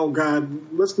 Oh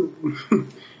God,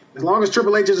 listen. As long as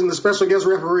Triple H isn't the special guest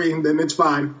referee, then it's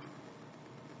fine.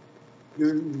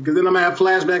 Because then I'm gonna have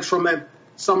flashbacks from that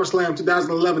SummerSlam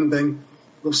 2011 thing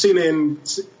with Cena and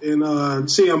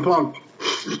CM Punk.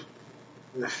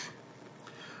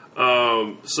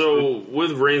 So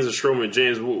with Reigns and Strowman,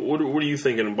 James, what are you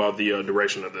thinking about the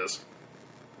direction of this?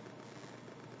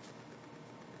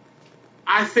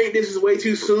 I think this is way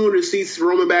too soon to see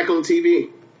Roman back on TV.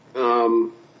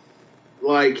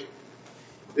 Like,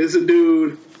 this is a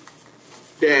dude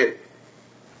that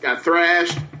got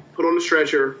thrashed, put on the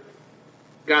stretcher,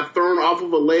 got thrown off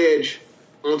of a ledge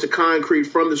onto concrete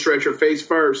from the stretcher face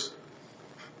first,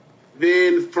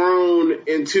 then thrown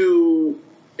into,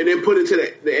 and then put into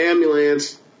the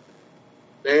ambulance,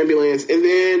 and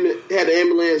then had the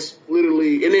ambulance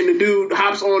literally, and then the dude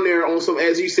hops on there on some,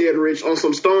 as you said, Rich, on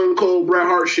some Stone Cold Bret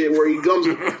Hart shit where he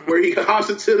hops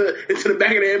into the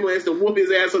back of the ambulance to whoop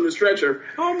his ass on the stretcher,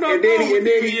 and then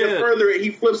to further it,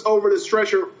 he flips over the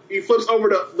stretcher, he flips over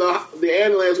the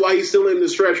ambulance while he's still in the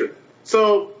stretcher,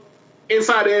 so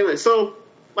inside the ambulance, so.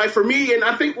 Like for me, and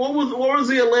I think what was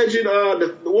the alleged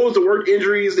what was the work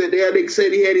injuries that they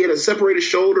said he had a separated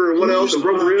shoulder and what else? And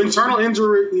broken ribs? Internal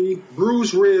injury,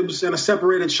 bruised ribs, and a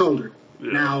separated shoulder.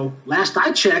 Yeah. Now, last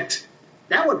I checked,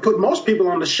 that would put most people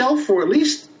on the shelf for at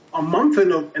least a month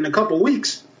and a couple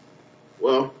weeks.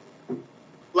 Well,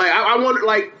 like I wonder,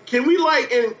 like, can we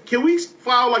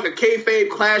file like a kayfabe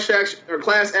class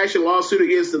action lawsuit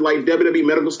against the WWE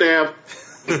medical staff?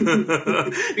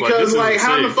 Because like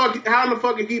how in the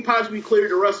fuck did he possibly clear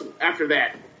to wrestle after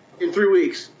that in 3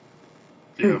 weeks?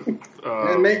 Yeah,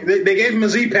 and they gave him a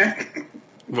Z-Pack.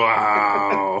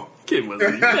 Wow, gave him a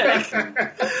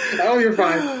Z-Pack. Oh, you're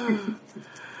fine.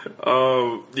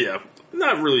 Yeah,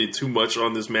 not really too much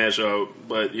on this matchup,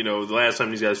 but the last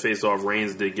time these guys faced off,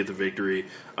 Reigns did get the victory.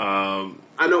 I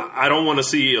don't want to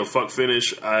see a fuck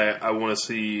finish. I want to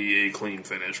see a clean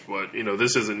finish, but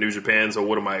this isn't New Japan, so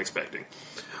what am I expecting?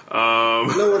 I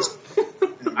know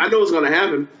what's going to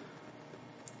happen.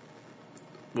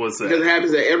 What's that? Because it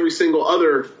happens at every single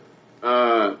other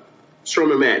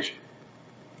Strowman match.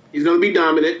 He's going to be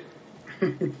dominant.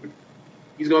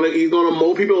 He's going to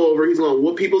mow people over. He's going to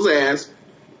whoop people's ass.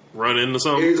 Run into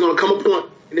something. And he's going to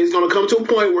come to a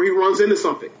point where he runs into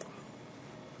something.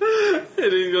 And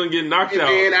he's going to get knocked out.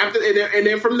 And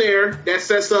then from there, that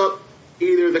sets up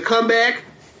either the comeback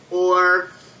or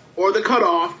the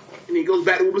cutoff, and he goes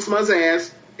back to whooping somebody's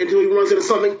ass until he runs into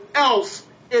something else,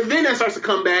 and then that starts to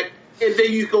come back, and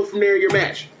then you go from there in your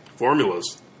match.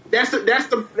 Formulas. That's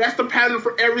the pattern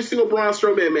for every single Braun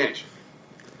Strowman match.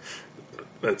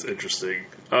 That's interesting.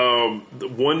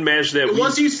 One match that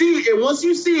once you see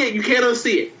it, you can't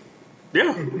unsee it.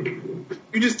 Yeah,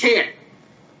 you just can't.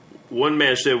 One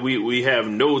match that we have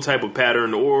no type of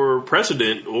pattern or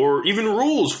precedent or even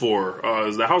rules for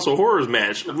is the House of Horrors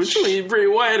match between Bray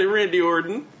Wyatt and Randy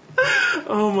Orton.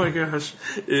 Oh my gosh!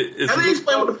 Have they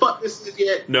explained what the fuck this is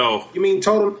yet? No. You mean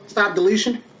total stop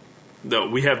deletion? No,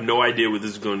 we have no idea what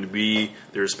this is going to be.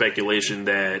 There's speculation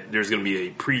that there's going to be a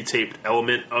pre-taped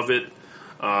element of it,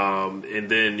 and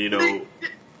then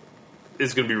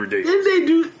it's going to be ridiculous.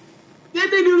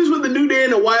 Didn't they do this with the New Day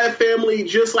and the Wyatt family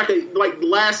just like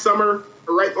last summer,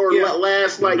 right? Or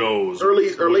last like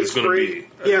early spring?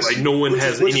 Yes. Like no one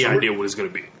has any idea what it's going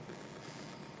to be.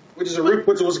 Which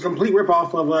was a complete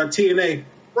ripoff of TNA.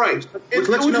 Right. Which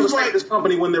lets you know this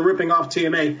company when they're ripping off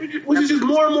TNA. Which is just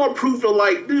more and more proof of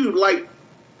like, dude, like,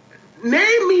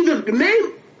 name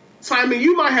Simon,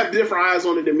 you might have different eyes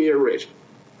on it than me or Rich.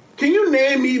 Can you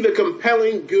name me the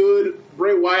compelling, good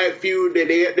Bray Wyatt feud that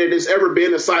has ever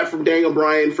been aside from Daniel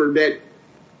Bryan for that,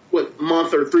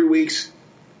 month or 3 weeks?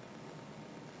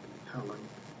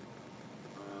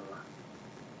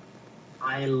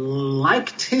 I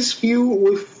liked his feud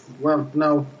with,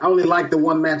 I only liked the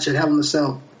one match at Hell in a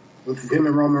Cell with him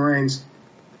and Roman Reigns.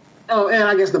 Oh, and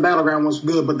I guess the Battleground was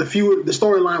good, but the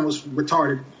storyline was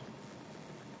retarded,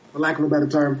 for lack of a better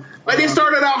term. Like they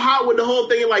started out hot with the whole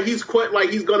thing, like he's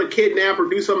gonna kidnap or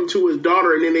do something to his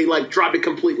daughter, and then they like drop it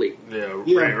completely. Yeah.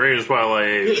 Reigns was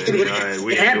probably like,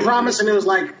 it had promise, and it was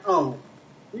like, oh,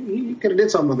 you could have did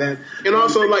something with that. And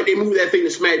also, like they moved that thing to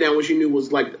SmackDown, which you knew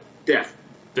was like death.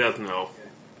 Death, no,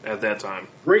 at that time.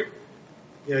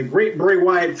 Yeah, great Bray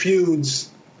Wyatt feuds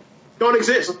don't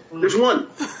exist. There's one.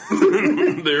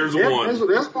 There's one.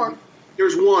 There's one.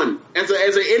 There's one. As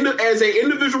a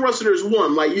individual wrestler, there's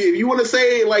one. Like if you want to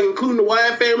say like including the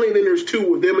Wyatt family, then there's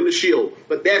two with them and the Shield.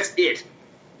 But that's it.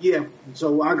 Yeah.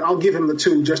 So I'll give him the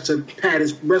 2 just to pad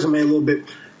his resume a little bit.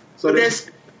 So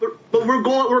but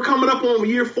we're coming up on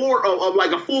year 4 of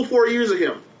like a full 4 years of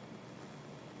him.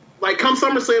 Like come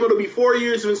SummerSlam, it'll be 4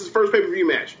 years since his first pay-per-view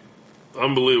match.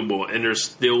 Unbelievable, and they're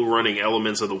still running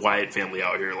elements of the Wyatt family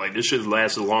out here. Like this shit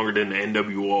lasted longer than the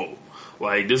NWO.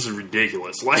 Like this is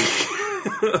ridiculous. Like,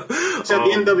 except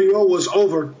the NWO was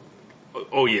over.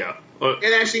 Oh yeah,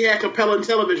 it actually had compelling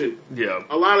television. Yeah,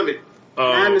 a lot of it.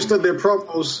 I understood their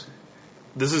promos.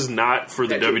 This is not for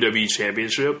the WWE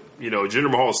Championship. You know, Jinder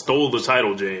Mahal stole the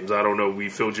title, James. I don't know. We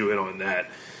filled you in on that.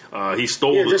 He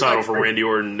stole the title from Randy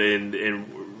Orton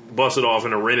and busted off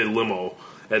in a rented limo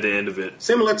at the end of it.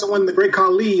 Similar to when the Great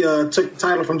Khali took the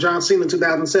title from John Cena in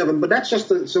 2007, but that's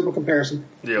just a simple comparison.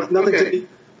 Yeah. Nothing to be.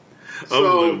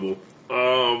 Unbelievable.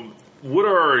 What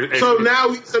are so now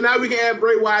we can add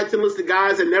Bray Wyatt to the list of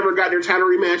guys that never got their title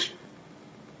rematch?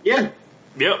 Yeah.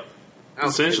 Yep.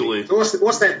 Essentially. So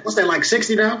what's that like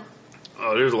 60 now?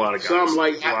 Oh, there's a lot of guys. So I'm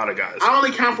like, a lot of guys. I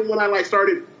only count from when I like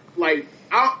started like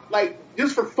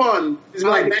just for fun. It's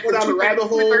like go down the rabbit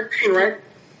hole, 2013, right?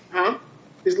 Huh?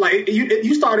 It's like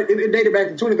you started. It dated back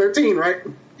to 2013, right?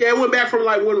 Yeah, it went back from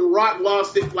like when Rock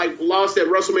lost at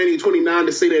WrestleMania 29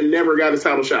 to Cena and never got his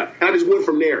title shot. And I just went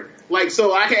from there. Like,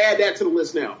 so I can add that to the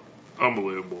list now.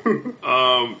 Unbelievable.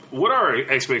 What are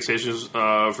expectations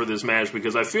for this match?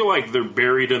 Because I feel like they're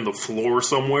buried in the floor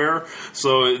somewhere.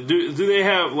 So do they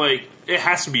have like? It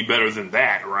has to be better than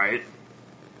that, right?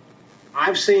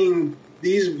 I've seen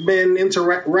these men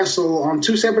wrestle on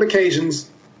 2 separate occasions,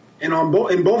 and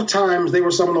in both times they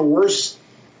were some of the worst.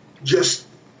 Just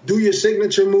do your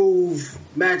signature move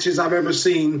matches I've ever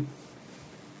seen.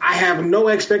 I have no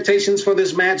expectations for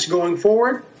this match going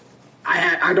forward.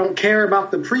 I don't care about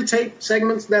the pre-tape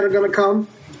segments that are going to come.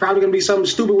 It's probably going to be something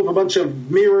stupid with a bunch of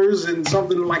mirrors and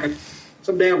something like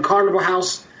some damn carnival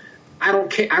house. I don't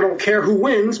care who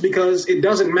wins because it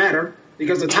doesn't matter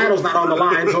because the title's not on the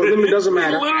line, so it really doesn't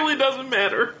matter. It literally doesn't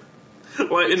matter.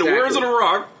 Like in the words of The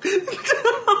Rock.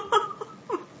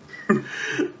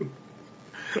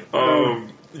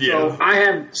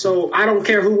 Yeah. So I don't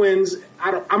care who wins.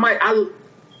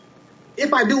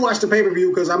 If I do watch the pay-per-view,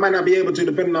 because I might not be able to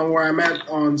depending on where I'm at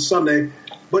on Sunday,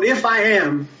 but if I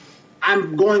am,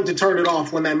 I'm going to turn it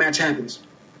off when that match happens.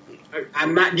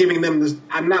 I'm not giving them this.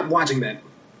 I'm not watching that.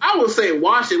 I would say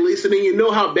watch at least, and then you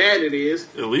know how bad it is.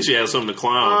 At least you have something to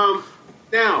clown.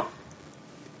 Now,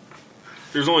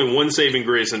 there's only one saving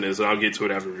grace in this, and I'll get to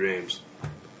it after James.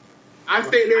 I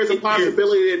think there's a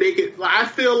possibility that they could. Like, I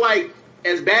feel like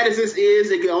as bad as this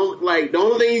is, it can only, the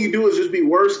only thing you can do is just be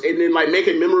worse, and then make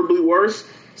it memorably worse.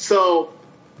 So,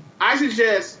 I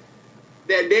suggest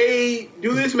that they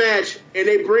do this match and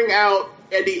they bring out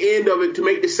at the end of it to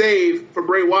make the save for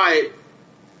Bray Wyatt,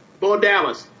 Bo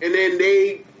Dallas, and then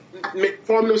they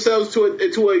form themselves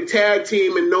into a tag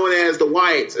team and known as the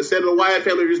Wyatts instead of the Wyatt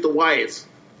family, just the Wyatts.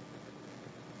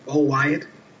 Oh, Wyatt?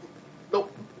 No,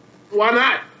 why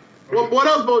not? What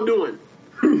else Bo doing?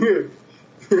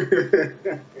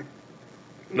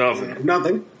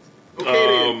 Nothing.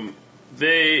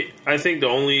 Okay, I think the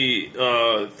only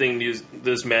thing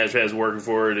this match has working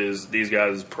for it is these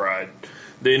guys' pride.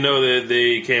 They know that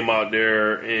they came out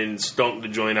there and stunk the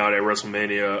joint out at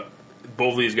WrestleMania.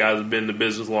 Both of these guys have been in the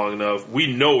business long enough. We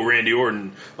know Randy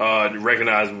Orton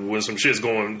recognized when some shit's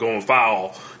going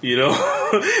foul,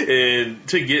 and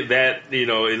to get that,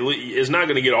 it's not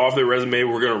going to get off their resume.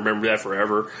 We're going to remember that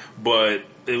forever. But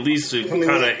at least to kind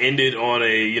of end it on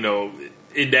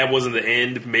that wasn't the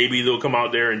end. Maybe they'll come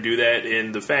out there and do that.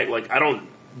 And the fact, I don't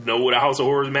know what a House of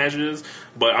Horrors match is,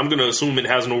 but I'm going to assume it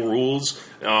has no rules.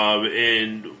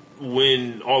 And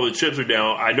when all the chips are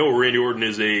down, I know Randy Orton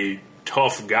is a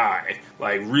tough guy,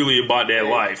 really about that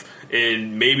life.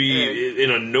 And maybe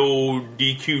in a no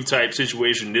DQ type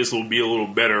situation, this will be a little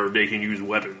better if they can use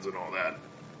weapons and all that.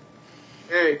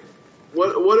 Hey, what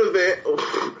if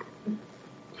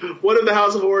the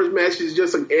House of Horrors match is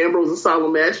just an Ambrose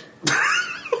Asylum match?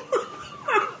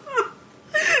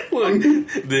 Look,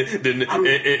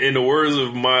 in the words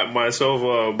of myself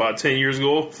about 10 years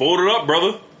ago, fold it up,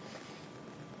 brother.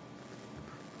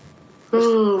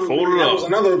 Fold it up. That was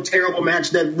another terrible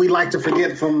match that we like to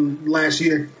forget from last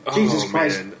year. Jesus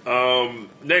Christ. Man.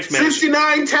 Next match.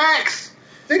 69 tax.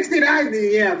 69,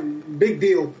 yeah, big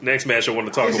deal. Next match I want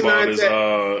to talk about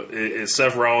is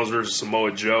Seth Rollins versus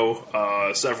Samoa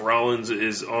Joe. Seth Rollins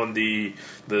is on the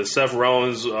Seth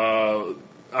Rollins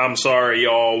I'm sorry,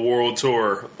 y'all. World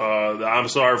Tour. The I'm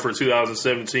sorry for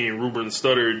 2017 Ruben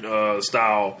Studdard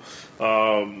style.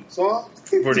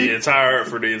 For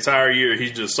the entire year,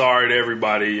 he's just sorry to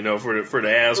everybody. For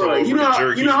the asshole. Right. You know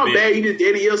how bad you just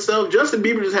did it yourself. Justin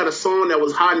Bieber just had a song that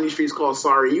was hot in these streets called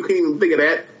 "Sorry." You can't even think of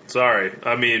that. Sorry.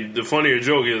 I mean, the funnier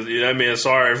joke is that man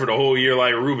sorry for the whole year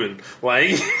like Ruben.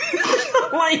 Like.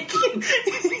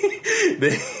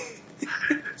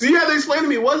 So you have to explain to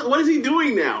me what is he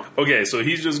doing now? Okay, so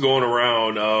he's just going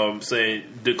around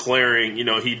declaring, he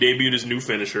debuted his new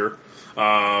finisher.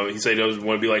 He said he doesn't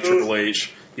want to be like Triple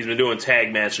H. He's been doing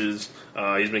tag matches.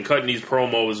 He's been cutting these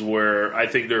promos where I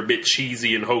think they're a bit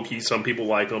cheesy and hokey. Some people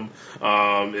like them.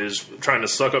 Is trying to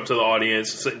suck up to the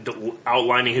audience,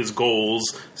 outlining his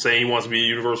goals, saying he wants to be a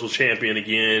Universal Champion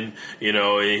again.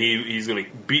 And he's going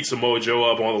to beat Samoa Joe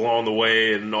up along the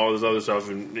way and all this other stuff.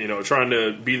 And trying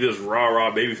to be this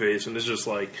rah babyface. And it's just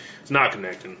like it's not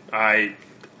connecting. I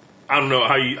don't know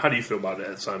how do you feel about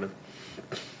that, Simon?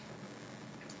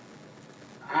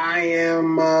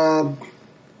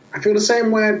 I feel the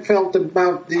same way I felt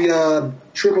about the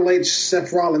Triple H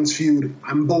Seth Rollins feud.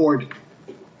 I'm bored.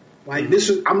 Like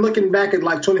I'm looking back at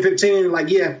like 2015. Like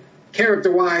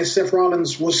character wise, Seth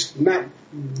Rollins was not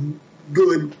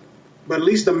good, but at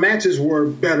least the matches were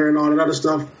better and all that other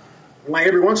stuff. Like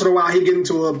every once in a while, he get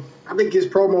into I think his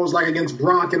promos like against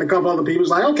Brock and a couple other people.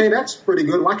 It's like, okay, that's pretty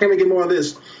good. Why can't we get more of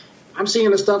this? I'm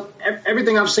seeing the stuff.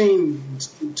 Everything I've seen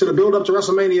to the build up to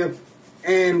WrestleMania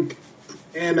and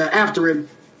after it.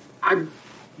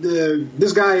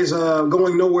 This guy is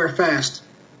going nowhere fast,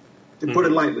 to put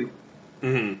it lightly.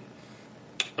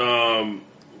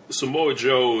 Samoa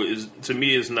Joe to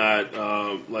me is not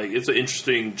it's an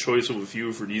interesting choice of a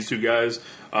feud for these two guys.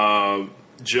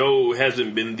 Joe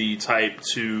hasn't been the type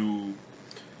to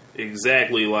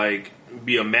exactly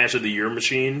be a match of the year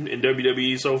machine in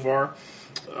WWE so far.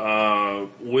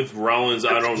 With Rollins,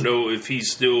 I don't know if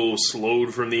he's still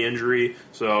slowed from the injury,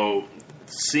 so.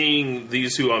 Seeing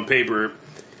these two on paper,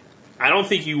 I don't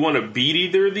think you want to beat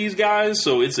either of these guys,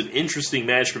 so it's an interesting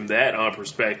match from that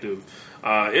perspective.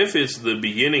 If it's the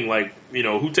beginning,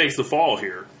 who takes the fall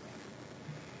here?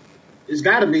 It's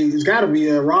got to be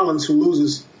Rollins who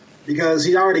loses because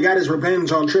he already got his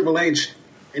revenge on Triple H,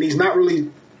 and he's not really.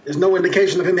 There's no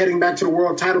indication of him heading back to the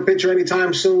world title picture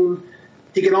anytime soon.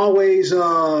 He can always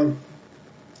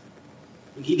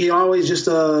just.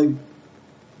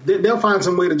 They'll find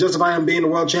some way to justify him being the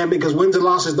world champion because wins and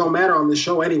losses don't matter on this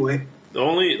show anyway. The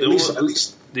only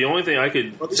thing I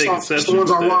could take exception the ones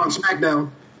on with Raw and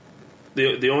SmackDown.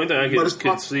 The only thing I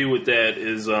could see with that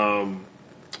is them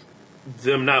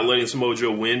not letting Samoa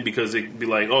Joe win because it'd be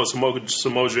like, oh,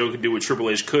 Samoa Joe could do what Triple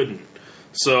H couldn't.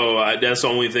 So that's the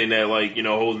only thing that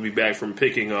holds me back from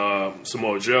picking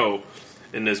Samoa Joe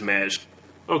in this match.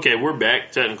 Okay, we're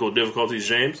back. Technical difficulties,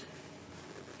 James.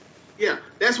 Yeah,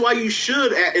 that's why you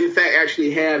should, in fact,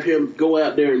 actually have him go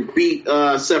out there and beat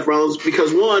Seth Rollins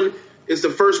because, one, it's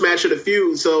the first match of the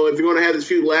feud, so if you're going to have this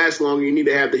feud last longer, you need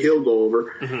to have the heel go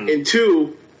over. Mm-hmm. And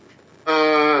two,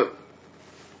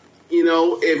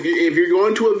 if you're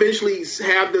going to eventually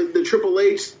have the Triple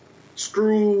H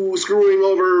screwing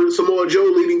over Samoa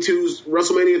Joe leading to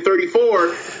WrestleMania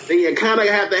 34, then you kind of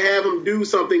have to have him do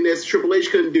something that Triple H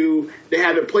couldn't do to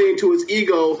have it play into his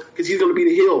ego because he's going to be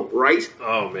the heel, right?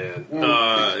 Oh, man.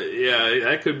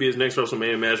 That could be his next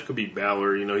WrestleMania match. Could be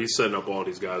Balor. He's setting up all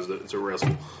these guys to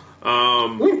wrestle. When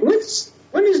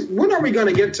are we going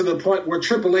to get to the point where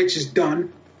Triple H is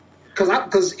done?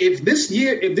 Because if this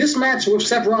match with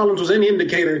Seth Rollins was any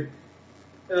indicator,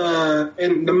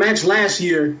 and the match last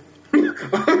year.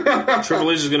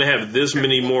 Triple H is going to have this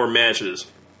many more matches.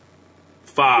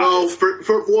 5. Well, for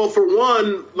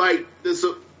one,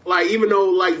 even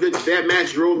though that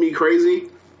match drove me crazy,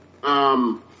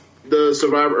 the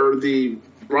Survivor or the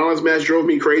Rollins match drove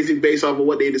me crazy based off of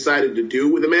what they decided to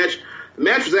do with the match. The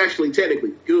match was actually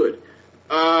technically good.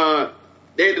 I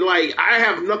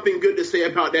have nothing good to say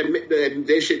about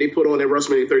that shit they put on at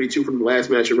WrestleMania 32 from the last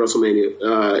match at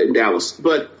WrestleMania in Dallas,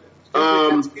 but.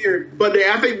 I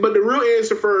think the real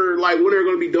answer for when they're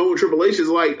going to be done with Triple H is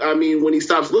when he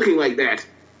stops looking like that.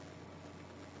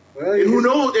 Well, and who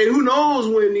knows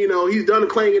when he's done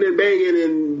clanging and banging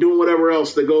and doing whatever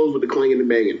else that goes with the clanging and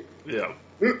banging. Yeah.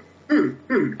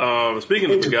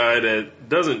 Speaking of the guy that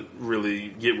doesn't really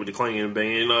get with the clanging and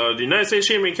banging, the United States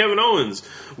Champion Kevin Owens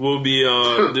will be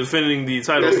defending the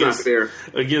title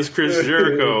against Chris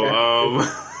Jericho.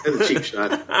 That's a cheap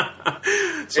shot.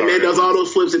 And then does all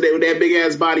those flips with that big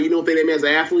ass body. You don't think that man's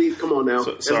an athlete? Come on now.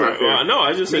 Sorry. No,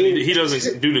 I just said he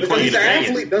doesn't do the clanging and banging.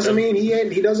 Athlete doesn't mean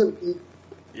he doesn't.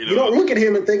 You don't look at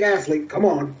him and think athlete. Come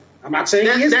on. I'm not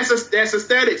saying that's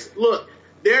aesthetics. Look,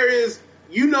 there is,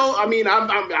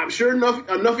 I'm sure enough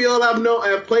of y'all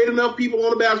have played enough people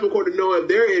on the basketball court to know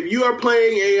if you are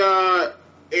playing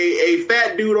a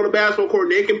fat dude on the basketball court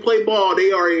and they can play ball,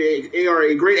 they are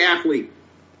a great athlete.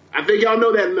 I think y'all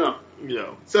know that enough.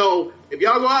 Yeah. So if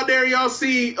y'all go out there and y'all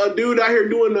see a dude out here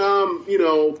doing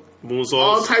moonsaults,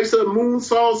 all types of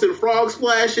moonsaults and frog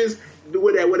splashes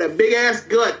with that big ass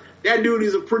gut, that dude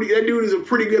is a pretty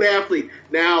good athlete.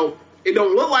 Now, it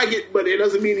don't look like it, but it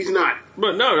doesn't mean he's not.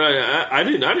 But no, I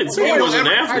didn't say he was an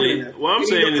athlete. What I'm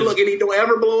saying is, and he don't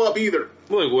ever blow up either.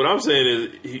 Look, what I'm saying is,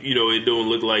 it don't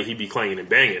look like he be clanging and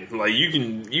banging. Like you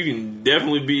can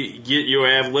definitely get your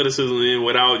athleticism in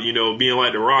without being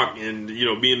like The Rock and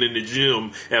being in the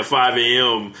gym at 5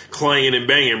 a.m. clanging and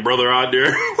banging, brother. Out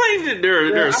there, like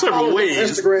there are several ways.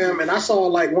 Instagram, and I saw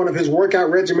like one of his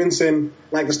workout regimens and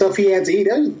like the stuff he had to eat.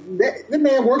 That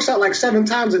man works out like 7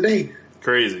 times a day.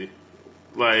 Crazy,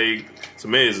 like it's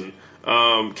amazing.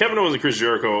 Kevin Owens and Chris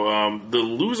Jericho, the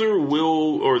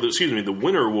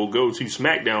winner will go to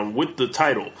SmackDown with the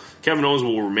title. Kevin Owens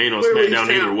will remain on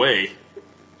SmackDown either way.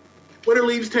 Winner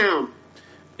leaves town.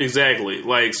 Exactly.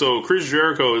 Like, so Chris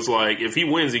Jericho is like, if he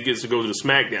wins, he gets to go to the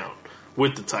SmackDown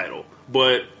with the title.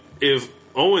 But if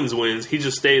Owens wins, he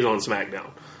just stays on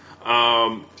SmackDown.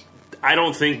 I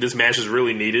don't think this match is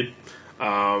really needed.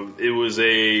 It was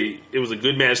a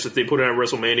good match that they put on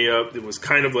WrestleMania. It was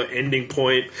kind of an ending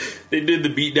point. They did the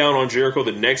beatdown on Jericho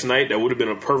the next night. That would have been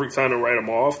a perfect time to write him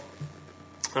off.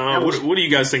 What do you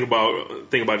guys think about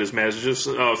this match? Just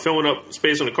filling up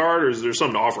space on the card, or is there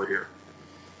something to offer here?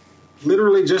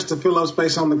 Literally just to fill up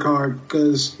space on the card,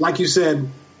 because like you said,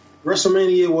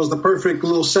 WrestleMania was the perfect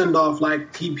little send off.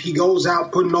 Like he goes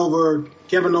out putting over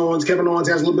Kevin Owens. Kevin Owens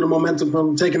has a little bit of momentum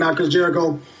from taking out Chris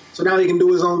Jericho. So now he can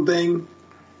do his own thing.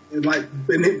 And but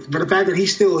the fact that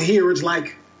he's still here, it's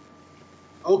like,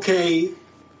 okay,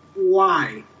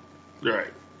 why?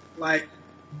 Right. Like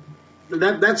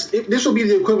this will be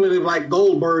the equivalent of like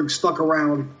Goldberg stuck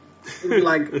around. It'd be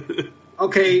like,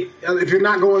 okay, if you're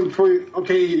not going for,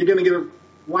 okay, you're gonna get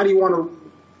why do you want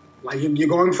to, like, you're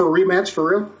going for a rematch for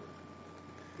real?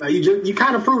 Now you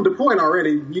kind of proved the point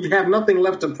already. You have nothing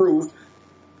left to prove.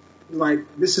 Like,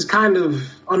 this is kind of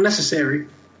unnecessary.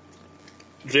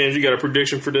 James, you got a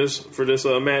prediction for this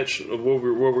match of what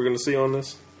we're going to see on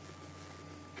this?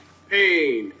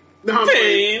 Pain. No,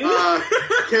 Pain.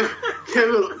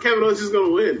 Kevin Owens is going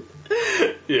to win.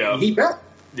 Yeah. He bet.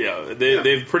 Yeah,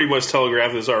 they've pretty much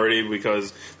telegraphed this already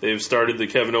because they've started the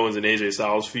Kevin Owens and AJ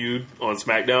Styles feud on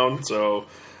SmackDown. So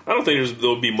I don't think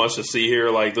there'll be much to see here.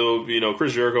 Like,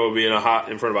 Chris Jericho will be in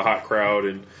front of a hot crowd,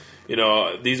 and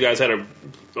these guys had a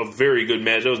very good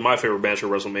match. It was my favorite match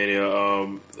of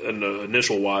WrestleMania in the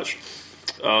initial watch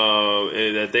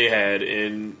that they had,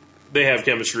 and they have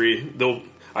chemistry.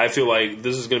 I feel like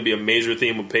this is going to be a major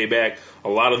theme of Payback. A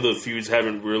lot of the feuds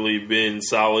haven't really been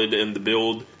solid in the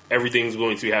build. Everything's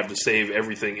going to have to save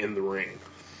everything in the ring.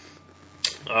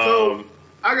 So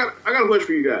I got a question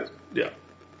for you guys. Yeah.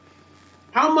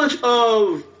 How much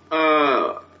of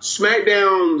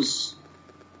SmackDown's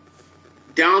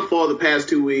downfall the past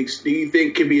 2 weeks do you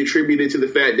think can be attributed to the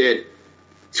fact that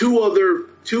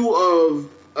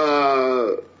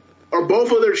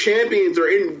both of their champions are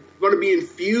going to be in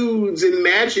feuds and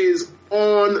matches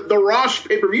on the Raw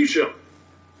pay-per-view show?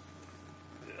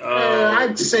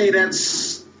 I'd say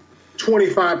that's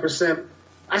 25%.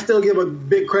 I still give a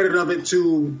big credit of it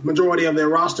to majority of their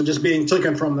roster just being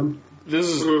taken from them. This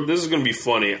is going to be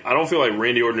funny. I don't feel like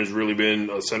Randy Orton has really been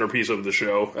a centerpiece of the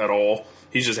show at all.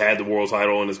 He's just had the world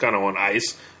title and it's kind of on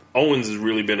ice. Owens has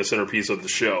really been a centerpiece of the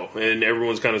show, and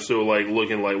everyone's kind of still like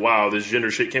looking like, wow, this Jinder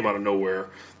shit came out of nowhere.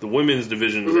 The women's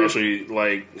division is actually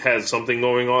like has something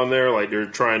going on there. Like, they're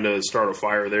trying to start a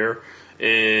fire there,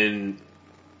 and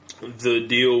the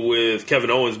deal with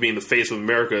Kevin Owens being the face of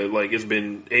America, like, it's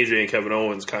been AJ and Kevin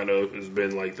Owens kind of has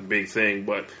been like the big thing,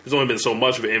 but there's only been so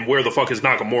much of it. And where the fuck is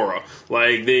Nakamura?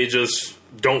 Like, they just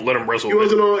don't let him wrestle. He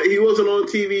wasn't on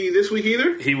TV this week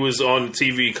either. He was on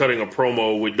TV cutting a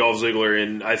promo with Dolph Ziggler,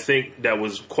 and I think that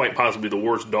was quite possibly the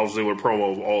worst Dolph Ziggler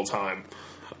promo of all time.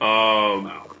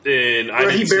 Wow. And I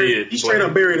didn't see it. He straight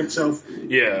up buried himself.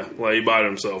 Yeah, like, he bodied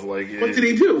himself. Like, what did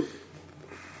he do?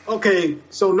 Okay,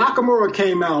 so Nakamura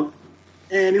came out,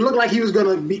 and he looked like he was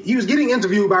getting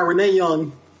interviewed by Renee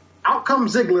Young. Out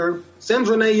comes Ziggler, sends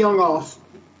Renee Young off,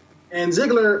 and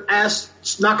Ziggler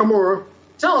asks Nakamura,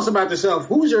 tell us about yourself.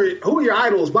 Who are your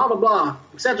idols? Blah, blah, blah,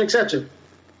 etc., etc.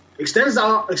 Extends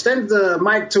the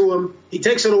mic to him. He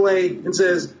takes it away and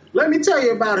says, let me tell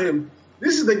you about him.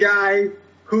 This is the guy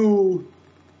who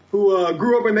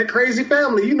grew up in that crazy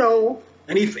family, and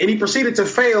and he proceeded to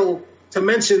fail to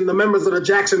mention the members of the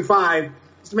Jackson 5.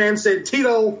 This man said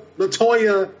Tito,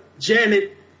 LaToya,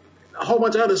 Janet, a whole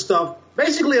bunch of other stuff,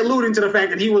 basically alluding to the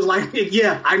fact that he was like,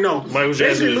 yeah, I know. Michael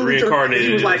Jackson is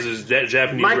reincarnated as his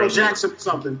Japanese Michael wrestler. Jackson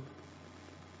something.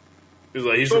 He was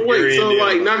like, he's So from wait, Gary, so Indiana.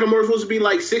 like Nakamura's supposed to be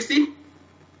like 60?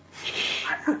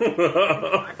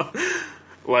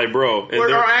 Like, bro. And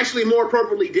Or are actually more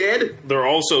appropriately dead? they're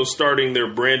also starting their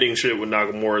branding shit with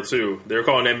Nakamura, too. They're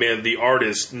calling that man the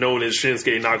artist, known as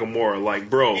Shinsuke Nakamura. Like,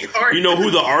 bro, you know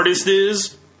who the artist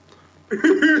is?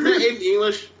 In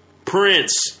English?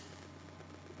 Prince.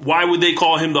 Why would they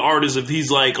call him the artist if he's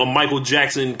like a Michael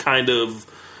Jackson kind of,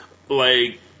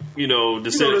 like, You know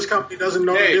this company doesn't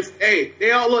know the difference. Hey,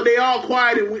 they all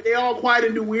quiet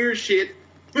and do weird shit.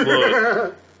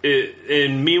 Look,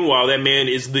 and meanwhile, that man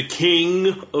is the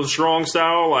king of strong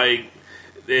style. Like,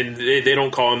 and they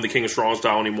don't call him the king of strong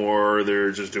style anymore.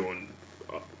 They're just doing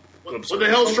What the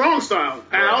hell's strong style,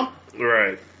 pal?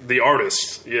 right. The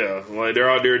artist, yeah, like they're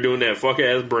out there doing that fuck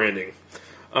ass branding.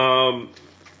 One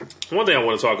thing I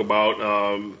want to talk about,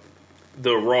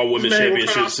 the Raw Women's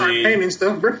Championship scene. Painting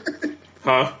stuff, bro.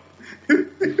 Huh?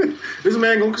 This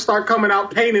man gonna start coming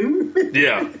out painting.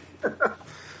 Yeah.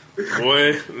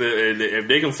 Boy, if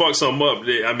they can fuck something up,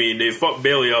 they fuck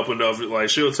Bailey up enough. Like,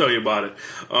 she'll tell you about it.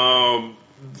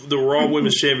 The Raw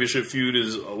Women's Championship feud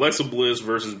is Alexa Bliss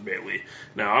versus Bailey.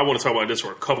 Now, I want to talk about this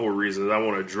for a couple of reasons. I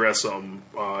want to address something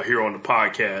here on the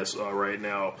podcast right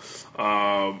now.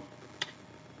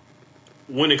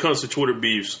 When it comes to Twitter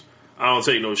beefs, I don't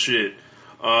take no shit.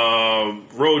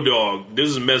 Road Dogg, this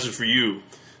is a message for you.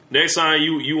 Next time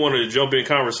you want to jump in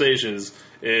conversations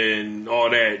and all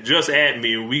that, just at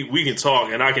me. We can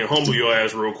talk, and I can humble your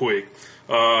ass real quick.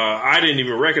 I didn't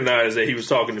even recognize that he was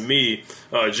talking to me.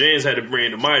 James had to bring it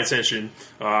to my attention.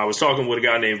 I was talking with a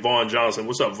guy named Vaughn Johnson.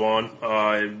 What's up, Vaughn?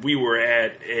 And we were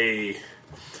at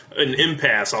an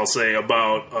impasse, I'll say,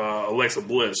 about Alexa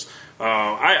Bliss.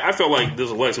 I felt like this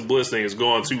Alexa Bliss thing has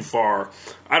gone too far.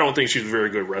 I don't think she's a very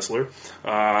good wrestler.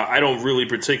 I don't really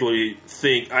particularly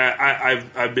think...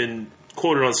 I've been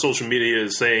quoted on social media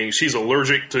as saying she's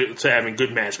allergic to having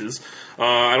good matches.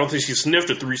 I don't think she sniffed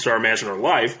a 3-star match in her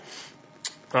life.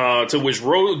 To which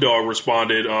Road Dogg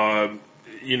responded,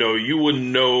 you wouldn't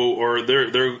know, or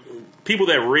they're people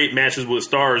that rate matches with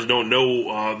stars don't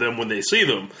know them when they see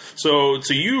them. So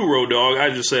to you, Road Dogg, I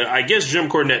just said, I guess Jim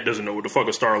Cornette doesn't know what the fuck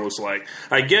a star looks like.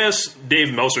 I guess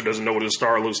Dave Meltzer doesn't know what a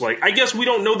star looks like. I guess we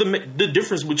don't know the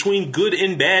difference between good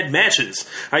and bad matches.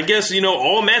 I guess,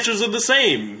 all matches are the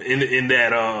same in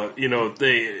that,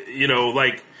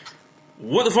 like,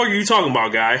 what the fuck are you talking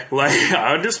about, guy? Like,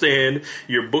 I understand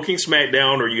you're booking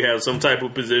SmackDown or you have some type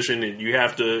of position and you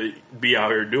have to be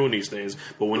out here doing these things.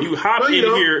 But when you hop in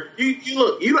here... You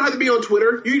don't have to be on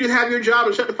Twitter. You just have your job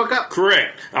and shut the fuck up.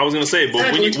 Correct. I was going to say,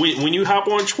 but when you hop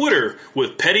on Twitter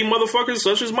with petty motherfuckers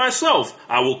such as myself,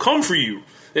 I will come for you.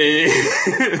 And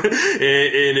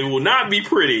it will not be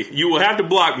pretty. You will have to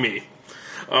block me.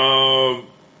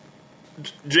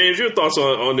 James, your thoughts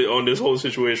on this whole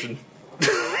situation?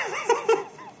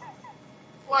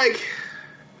 Like,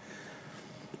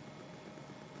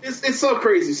 it's so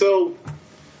crazy. So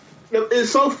it's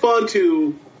so fun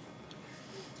to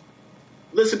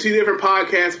listen to different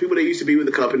podcasts, people that used to be with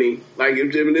the company. Like, in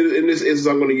this instance,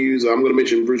 I'm going to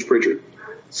mention Bruce Pritchard.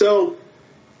 So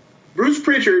Bruce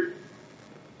Pritchard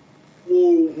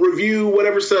will review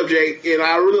whatever subject, and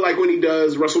I really like when he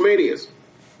does WrestleManias.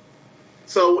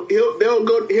 So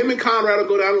him and Conrad will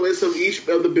go down the list of each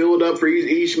of the build up for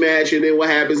each match, and then what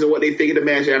happens and what they think of the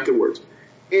match afterwards,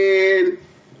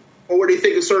 or what they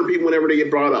think of certain people whenever they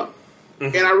get brought up.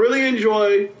 Mm-hmm. And I really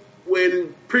enjoy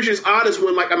when Pritchard's honest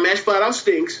when like a match flat out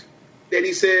stinks, that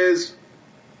he says,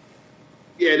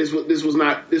 "Yeah, this was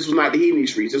not the Heaney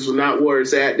Streets. This was not where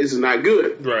it's at. This is not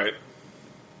good." Right.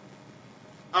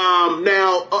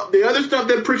 Now the other stuff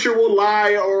that Pritchard will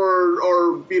lie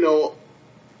or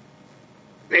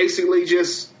basically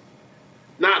just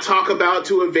not talk about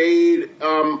to evade,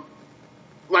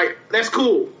 like, that's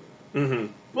cool. Mm-hmm.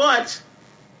 But,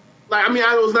 like, I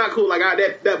know it's not cool. Like,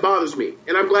 that bothers me.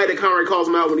 And I'm glad that Conrad calls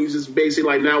him out when he's just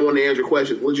basically, like, not wanting to answer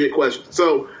questions, legit questions.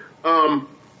 So,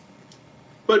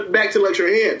 but back to the lecture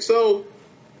at hand. So,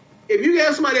 if you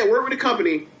have somebody that worked with the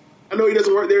company, I know he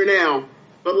doesn't work there now,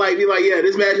 but, like, be like, yeah,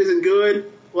 this match isn't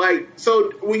good. Like,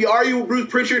 so when you argue with Bruce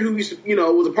Pritchard, who was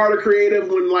a part of creative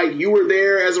when like you were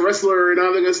there as a wrestler and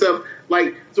all that good stuff,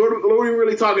 like, so what are we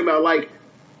really talking about? Like,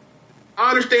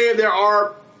 I understand there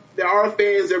are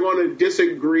fans that are going to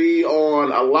disagree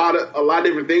on a lot of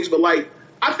different things, but like,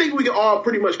 I think we can all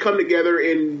pretty much come together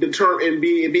and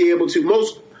be able to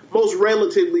most most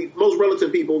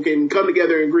relative people can come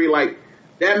together and agree, like,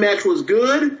 that match was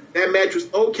good, that match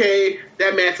was okay,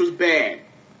 that match was bad.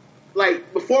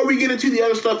 Like, before we get into the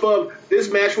other stuff of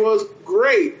this match was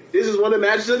great, this is one of the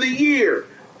matches of the year,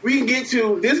 we can get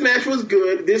to this match was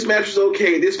good, this match was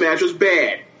okay, this match was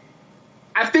bad.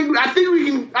 I think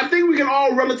we can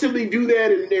all relatively do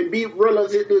that and be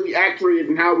relatively accurate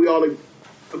in how we all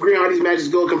agree on how these matches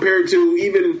go compared to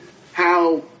even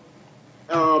how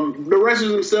the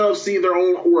wrestlers themselves see their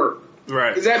own work.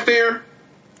 Right. Is that fair?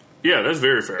 Yeah, that's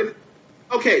very fair.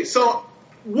 Okay, so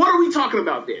what are we talking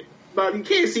about then? But you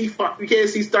can't see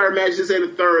star matches and a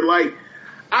third. Like,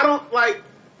 I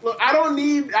don't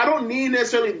need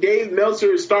necessarily Dave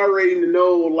Meltzer's star rating to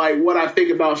know like what I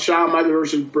think about Shawn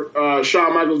Michaels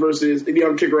versus The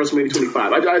Undertaker WrestleMania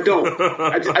 25. I don't.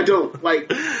 I don't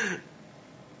like.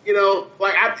 You know,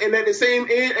 like, and at the same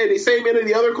end of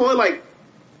the other coin, like,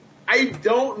 I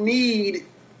don't need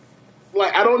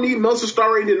Meltzer's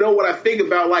star rating to know what I think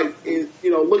about, like,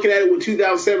 looking at it with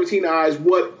 2017 eyes,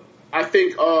 what I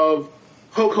think of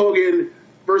Hulk Hogan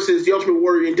versus The Ultimate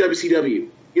Warrior in WCW.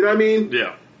 You know what I mean?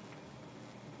 Yeah.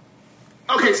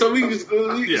 Okay, so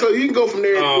so you can go from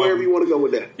there wherever you want to go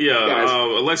with that. Yeah,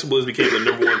 Alexa Bliss became the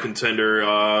number one contender.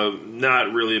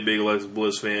 Not really a big Alexa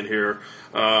Bliss fan here.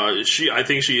 I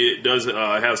think she does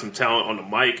have some talent on the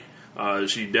mic.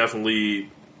 She definitely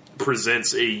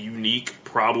presents a unique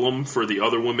problem for the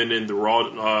other women in the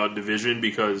Raw division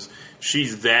because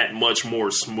she's that much more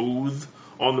smooth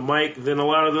on the mic than a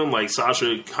lot of them. Like,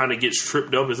 Sasha kind of gets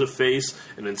tripped up as a face,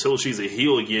 and until she's a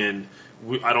heel again,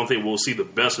 I don't think we'll see the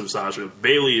best of Sasha.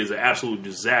 Bayley is an absolute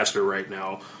disaster right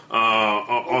now,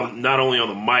 not only on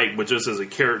the mic, but just as a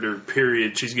character,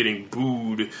 period. She's getting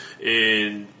booed,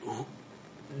 and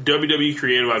WWE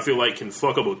Creative, I feel like, can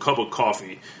fuck up a cup of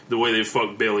coffee the way they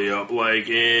fuck Bayley up. Like,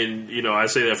 and, I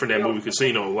say that from that movie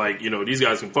Casino. Like, these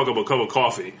guys can fuck up a cup of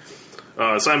coffee.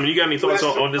 Simon, you got any thoughts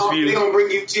on this view? They don't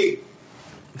bring you tea.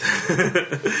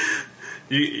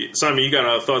 Simon, you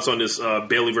got thoughts on this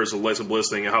Bayley versus Alexa Bliss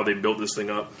thing and how they built this thing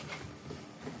up?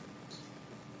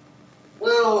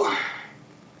 Well,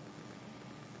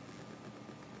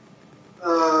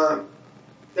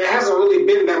 there hasn't really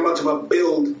been that much of a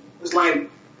build. It's like,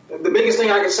 the biggest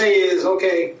thing I can say is,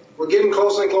 okay, we're getting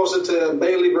closer and closer to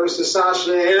Bayley versus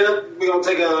Sasha, and we're going to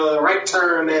take a right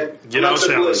turn at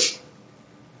Alexa Bliss.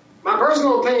 My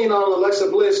personal opinion on Alexa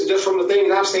Bliss, just from the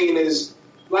things I've seen, is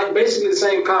like basically the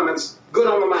same comments. Good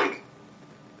on the mic.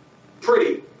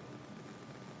 Pretty.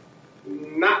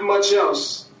 Not much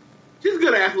else. She's a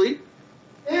good athlete.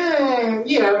 Yeah,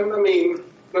 I mean...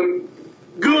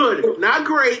 Good. Not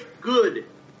great. Good.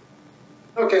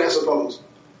 Okay, I suppose.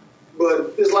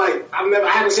 But it's like, I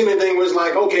haven't seen anything where it's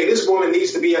like, okay, this woman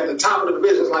needs to be at the top of the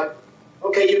business. Like,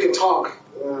 okay, you can talk.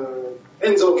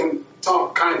 Enzo can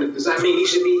talk, kind of. Does that mean he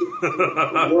should be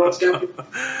world champion?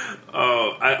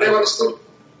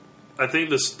 I think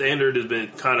the standard has been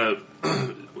kind of,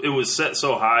 it was set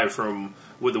so high from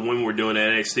what the women were doing at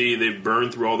NXT. They've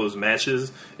burned through all those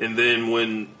matches. And then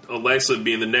when Alexa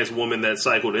being the next woman that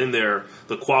cycled in there,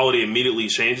 the quality immediately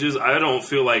changes. I don't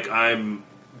feel like I'm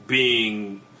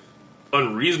being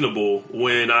unreasonable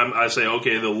when I say,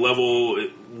 okay, the level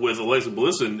with Alexa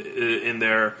Bliss in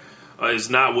there is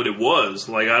not what it was.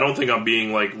 Like, I don't think I'm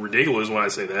being, like, ridiculous when I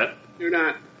say that. You're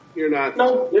not.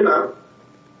 No, you're not.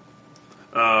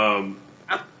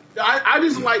 I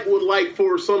just would like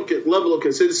for some level of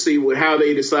consistency with how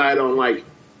they decide on like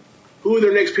who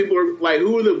their next people are, like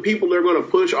who are the people they're going to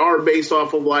push are based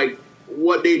off of like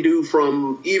what they do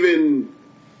from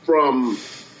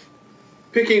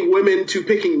picking women to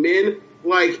picking men.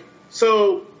 Like,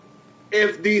 so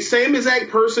if the same exact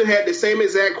person had the same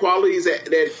exact qualities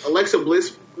that Alexa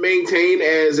Bliss maintained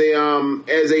as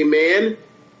a man,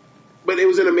 but it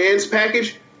was in a man's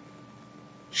package,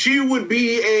 she would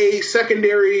be a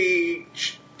secondary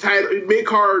title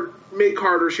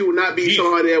mid-carder. She would not be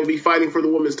somebody that would be fighting for the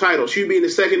women's title. She'd be in the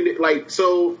second, like,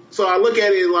 so I look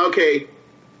at it and like, okay,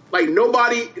 like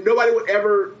nobody would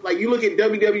ever, like, you look at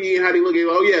WWE and how they look at it,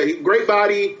 oh yeah, great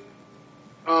body,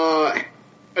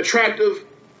 attractive,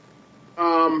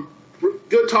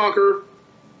 good talker,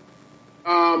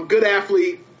 good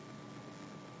athlete,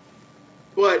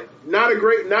 but not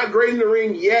great in the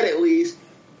ring yet, at least.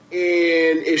 And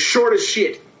is short as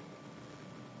shit.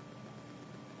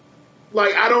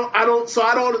 Like, I don't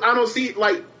see,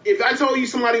 like, if I told you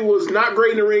somebody was not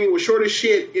great in the ring, was short as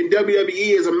shit in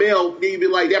WWE as a male, then you'd be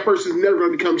like, that person's never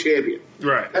going to become champion.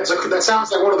 Right. That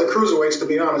sounds like one of the cruiserweights, to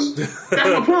be honest.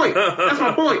 That's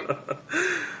my point.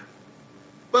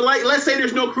 But like, let's say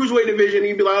there's no cruiserweight division,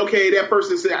 you'd be like, okay, that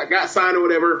person got signed or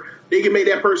whatever. They can make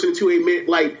that person into a mid,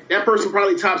 like that person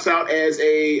probably tops out as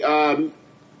a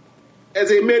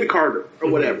mid carder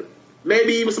or whatever.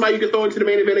 Maybe even somebody you can throw into the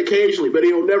main event occasionally, but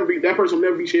that person will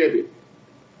never be champion.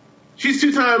 She's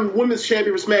 2-time women's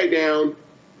champion for SmackDown.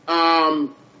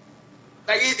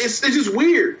 It's just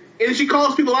weird. And she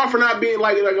calls people out for not being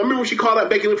like I remember when she called out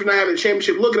Becky Lynch for not having a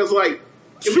championship look, and I was like,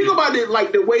 if we go by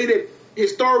the way that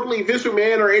historically Vince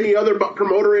McMahon or any other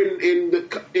promoter in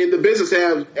the business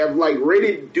have like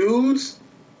rated dudes,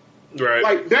 right?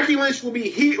 Like Becky Lynch will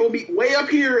be way up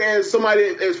here as somebody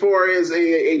as far as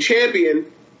a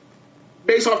champion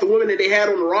based off the women that they had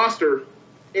on the roster,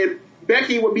 and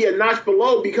Becky would be a notch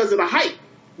below because of the height.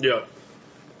 Yeah,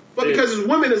 but because it's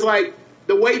women, it's like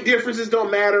the weight differences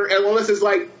don't matter unless it's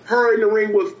like her in the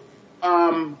ring with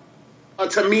a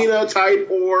Tamina type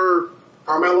or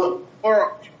Carmella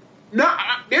or. No,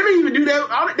 they didn't even do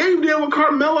that. They didn't even do that with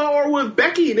Carmella or with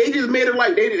Becky. They just made it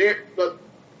like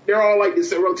they're all like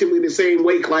this, relatively the same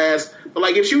weight class. But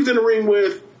like if she was in the ring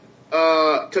with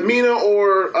Tamina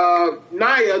or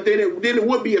Nia, then it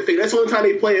would be a thing. That's the only time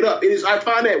they play it up. I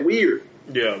find that weird.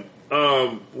 Yeah.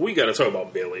 We got to talk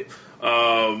about Bayley.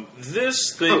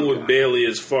 This thing with Bayley,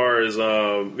 as far as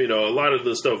a lot of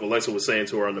the stuff Alexa was saying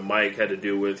to her on the mic had to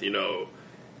do with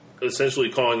essentially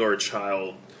calling her a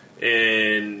child.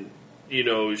 And,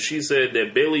 she said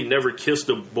that Bayley never kissed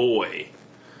a boy.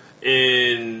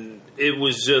 And it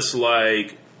was just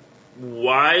like,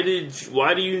 why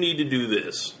do you need to do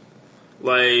this?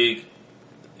 Like,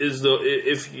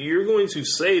 if you're going to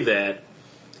say that,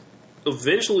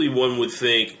 eventually one would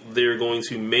think they're going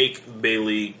to make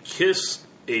Bayley kiss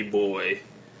a boy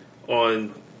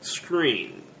on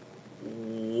screen.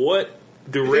 What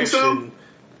direction? You think so?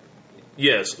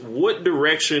 Yes. What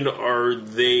direction are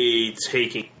they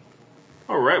taking?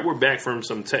 All right, we're back from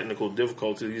some technical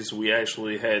difficulties. We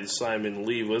actually had Simon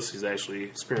leave us. He's actually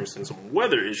experiencing some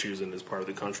weather issues in this part of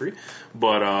the country.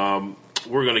 But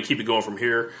we're going to keep it going from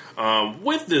here.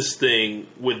 With this thing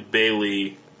with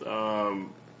Bayley,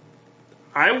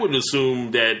 I would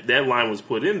assume that line was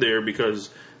put in there because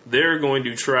they're going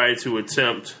to try to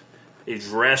attempt a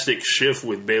drastic shift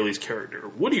with Bayley's character.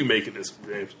 What do you make of this,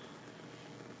 James?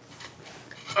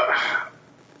 I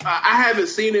haven't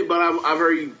seen it, but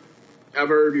I've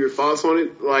heard your thoughts on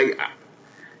it. Like,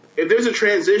 if there's a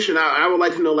transition, I would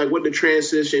like to know like what the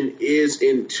transition is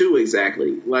into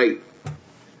exactly. Like,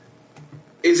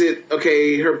 is it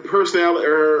okay? Her personality,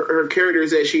 her character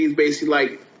is that she's basically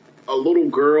like a little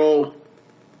girl,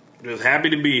 just happy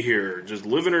to be here, just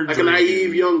living her like dream. a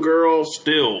naive young girl,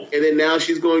 still. And then now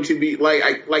she's going to be like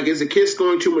is the kiss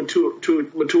going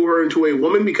to mature her into a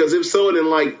woman? Because if so, then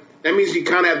like that means you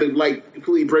kind of have to like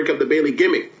completely break up the Bayley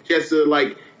gimmick. She has to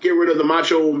like get rid of the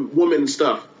macho woman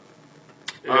stuff.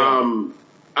 Yeah.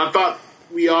 I thought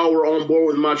we all were on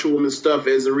board with macho woman stuff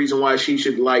as the reason why she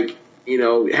should like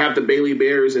have the Bayley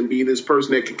Bears and be this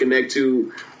person that can connect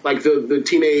to like the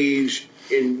teenage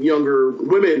and younger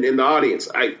women in the audience.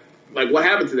 What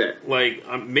happened to that? Like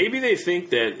maybe they think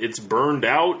that it's burned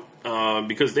out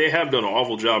because they have done an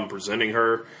awful job in presenting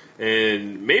her,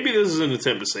 and maybe this is an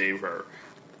attempt to save her.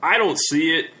 I don't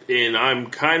see it, and I'm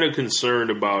kind of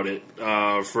concerned about it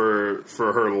for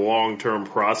her long-term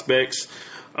prospects.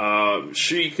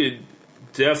 She could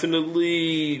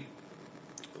definitely,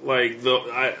 like,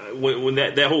 when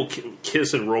that whole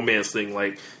kiss and romance thing,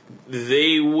 like,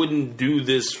 they wouldn't do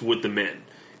this with the men.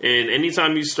 And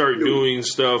anytime you start doing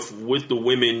stuff with the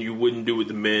women you wouldn't do with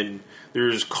the men,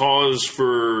 there's cause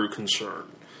for concern.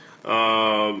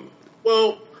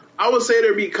 Well, I would say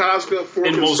there'd be cause for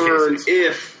concern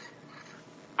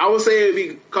I would say it'd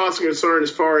be cause for concern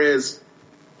as far as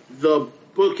the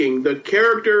booking, the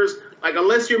characters. Like,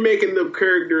 unless you're making the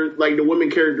character, like the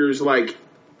women characters, like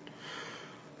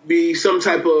be some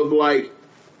type of like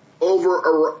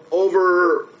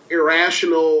over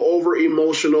irrational, over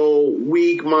emotional,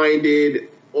 weak minded,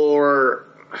 or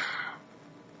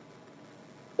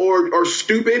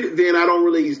stupid, then I don't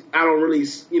really,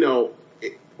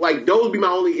 like those would be my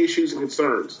only issues and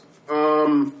concerns.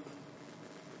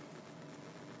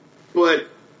 But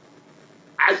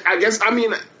I guess,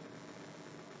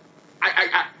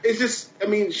 it's just,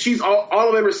 she's all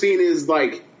I've ever seen is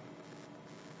like,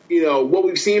 what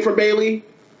we've seen from Bayley.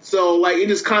 So like, it's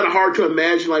just kind of hard to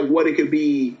imagine like what it could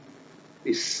be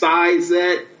besides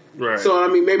that. Right. So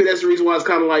maybe that's the reason why it's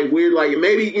kind of like weird. Like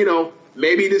maybe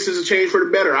this is a change for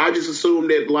the better. I just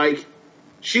assumed that like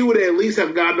she would at least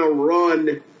have gotten a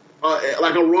run,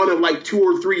 like a run of like 2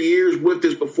 or 3 years with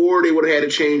this before they would have had to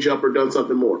change up or done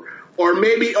something more. Or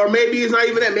maybe it's not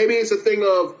even that. Maybe it's a thing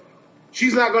of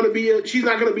she's not going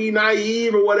to be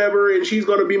naive or whatever, and she's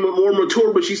going to be more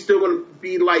mature, but she's still going to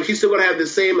be like, she's still going to have the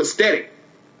same aesthetic.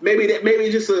 Maybe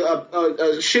it's just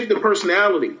a shift in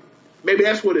personality. Maybe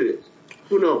that's what it is.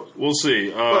 Who knows? We'll see.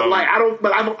 But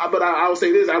I'll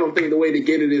say this: I don't think the way to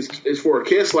get it is for a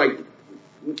kiss. Like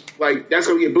that's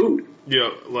going to get booed.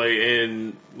 Yeah,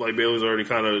 like Bayley's already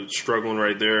kind of struggling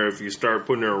right there. If you start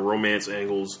putting her romance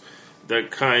angles,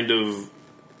 that kind of,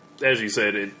 as you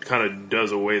said, it kind of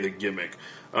does away the gimmick.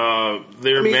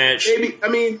 Match.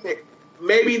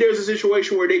 Maybe there's a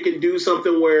situation where they can do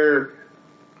something where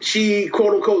she,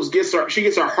 quote unquote, gets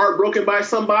her heart broken by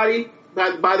somebody,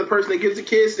 by the person that gives a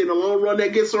kiss in the long run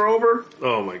that gets her over.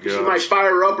 Oh my god! She might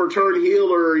fire up or turn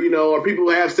heel, or people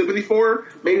who have sympathy for her.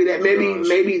 Maybe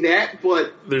that.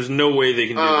 But there's no way they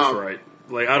can do this right.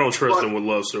 Like, I don't trust them with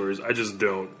love stories. I just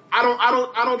don't.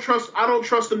 I don't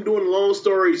trust them doing long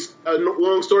story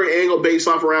angle based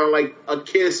off around like a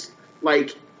kiss,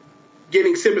 like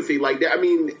getting sympathy like that. I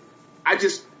mean, I'm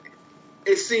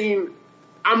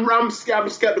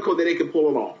skeptical that they can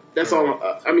pull it off. That's all.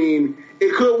 I mean,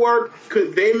 it could work.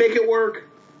 Could they make it work?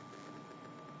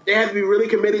 They have to be really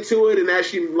committed to it and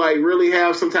actually like really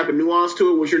have some type of nuance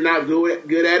to it, which you're not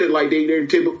good at it. Like their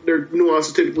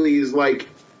nuance typically is like,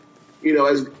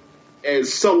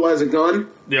 as subtle as a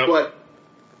gun. Yep. But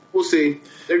we'll see.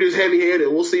 They're just heavy-handed.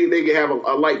 We'll see if they can have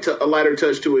a lighter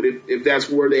touch to it if that's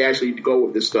where they actually go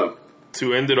with this stuff.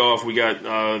 To end it off, we got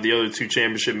the other two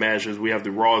championship matches. We have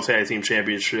the Raw Tag Team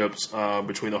Championships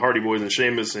between the Hardy Boys and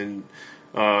Sheamus and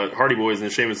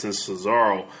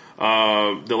Cesaro.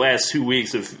 The last 2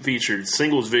 weeks have featured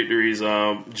singles victories.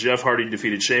 Jeff Hardy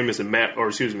defeated Sheamus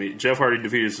Jeff Hardy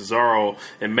defeated Cesaro,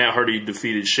 and Matt Hardy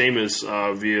defeated Sheamus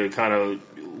via kind of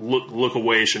look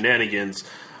away shenanigans.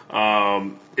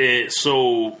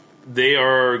 So they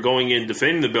are going in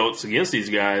defending the belts against these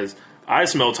guys. I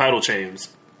smell title change,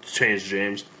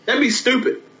 James. That'd be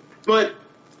stupid. But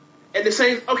at the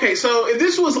same, okay, so if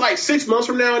this was like 6 months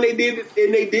from now and they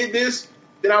did this,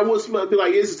 then I would be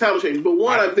like, it's a title change. But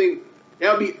one, I think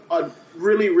that would be a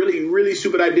really, really, really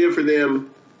stupid idea for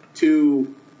them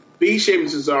to beat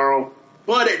Sheamus and Cesaro.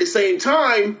 But at the same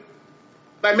time,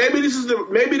 like maybe this is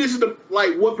the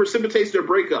like what precipitates their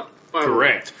breakup.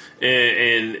 Correct.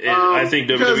 And I think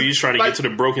WWE's trying to get to the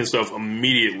broken stuff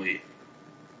immediately.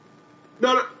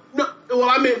 No. Well,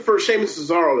 I meant for Sheamus and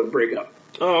Cesaro to break up.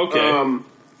 Oh, okay.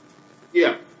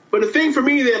 Yeah, but the thing for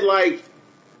me that like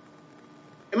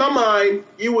in my mind,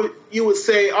 you would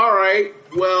say, all right,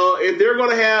 well, if they're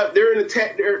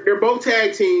both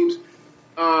tag teams.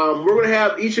 We're going to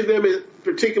have each of them in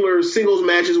particular singles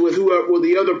matches with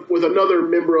another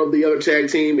member of the other tag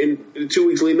team in the 2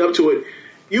 weeks leading up to it.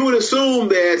 You would assume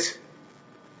that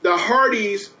the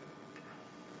Hardys,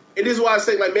 and this is why I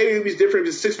say like maybe it was different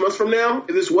if it's 6 months from now.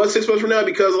 If this was 6 months from now,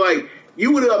 because like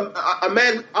you would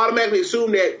automatically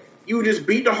assume that you would just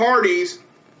beat the Hardys,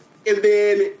 and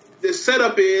then the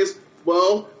setup is,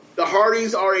 well, the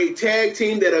Hardys are a tag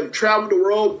team that have traveled the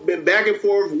world, been back and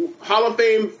forth,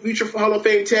 future Hall of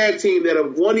Fame tag team that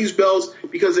have won these belts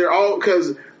because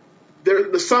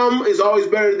the sum is always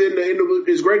better than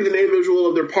is greater than the individual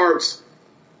of their parts.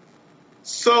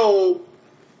 So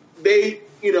they,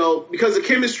 because of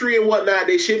chemistry and whatnot,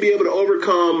 they should be able to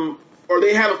overcome, or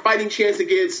they have a fighting chance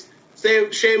against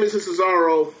Sheamus and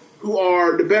Cesaro, who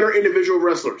are the better individual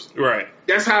wrestlers. Right.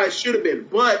 That's how it should have been.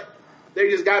 But they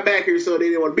just got back here, so they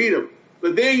didn't want to beat them.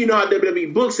 But then you know how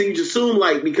WWE books, and you just assume,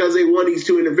 like, because they won these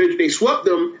two individuals, they swept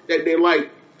them, that they're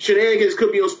like, shenanigans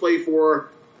could be on display for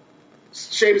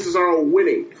Sheamus and Cesaro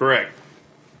winning. Correct.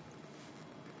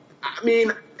 I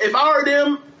mean, if I were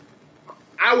them,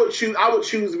 I would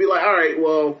choose to be like, all right,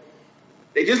 well,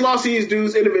 they just lost to these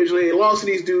dudes individually, they lost to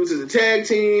these dudes as a tag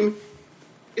team.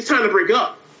 It's time to break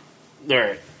up. All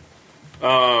right.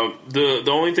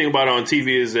 The only thing about it on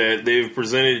TV is that they've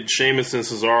presented Sheamus and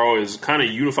Cesaro as kind of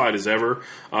unified as ever.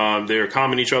 They're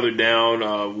calming each other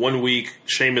down. 1 week,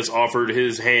 Sheamus offered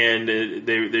his hand.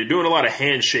 They're doing a lot of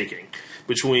handshaking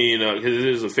between, because it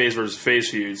is a face versus face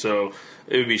feud. So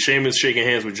it would be Sheamus shaking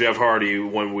hands with Jeff Hardy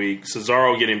 1 week,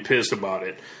 Cesaro getting pissed about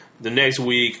it. The next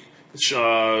week,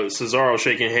 Cesaro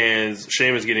shaking hands,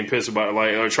 Sheamus getting pissed about it,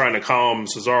 like trying to calm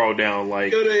Cesaro down,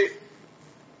 like.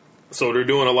 So they're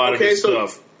doing a lot of this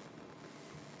stuff.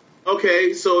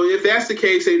 Okay, so if that's the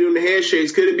case, they're doing the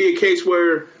handshakes. Could it be a case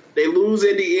where they lose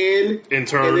at the end, in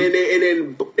turn, and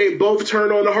then they both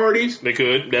turn on the Hardys? They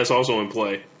could. That's also in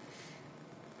play.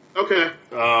 Okay.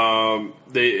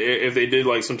 If they did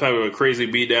like some type of a crazy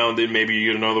beatdown, then maybe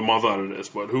you get another month out of this.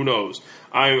 But who knows?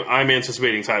 I'm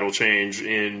anticipating title change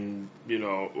in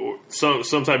or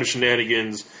some type of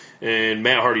shenanigans, and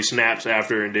Matt Hardy snaps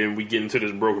after, and then we get into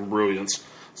this broken brilliance.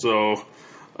 So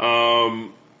the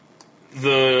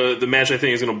match, I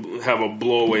think, is going to have a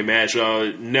blow-away match.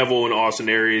 Neville and Austin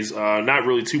Aries, not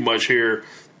really too much here.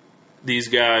 These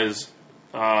guys,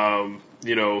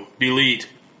 delete.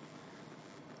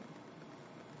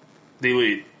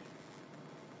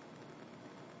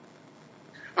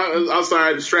 I'm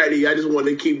sorry, I distracted you. I just wanted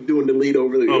to keep doing delete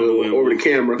over the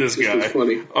camera. This guy, was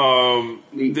funny.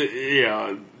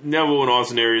 Neville and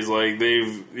Austin Aries, like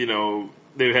they've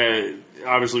had.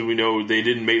 Obviously, we know they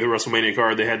didn't make the WrestleMania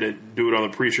card. They had to do it on the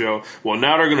pre-show. Well,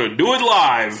 now they're going to do it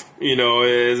live, as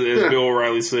Bill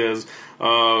O'Reilly says,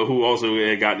 who also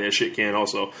had got that shit can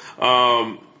also.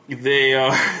 I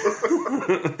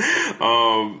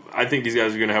think these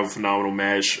guys are going to have a phenomenal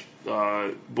match.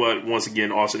 But once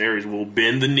again, Austin Aries will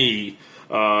bend the knee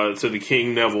to the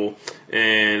King Neville,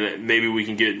 and maybe we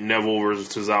can get Neville versus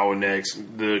Tozawa next.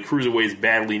 The Cruiserweights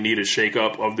badly need a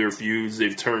shake-up of their feuds.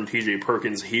 They've turned TJ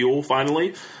Perkins heel,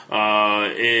 finally.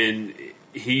 And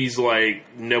he's like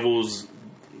Neville's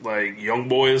like young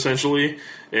boy, essentially.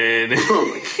 And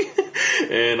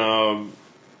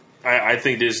I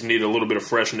think they just need a little bit of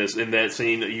freshness in that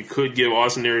scene. You could give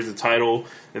Austin Aries the title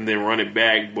and then run it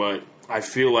back, but I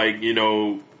feel like,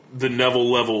 the Neville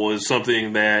level is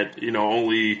something that,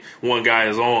 only one guy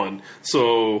is on.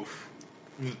 So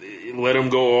let him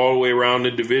go all the way around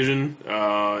the division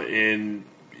and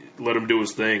let him do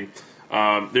his thing.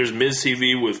 There's Miz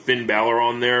TV with Finn Balor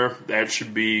on there. That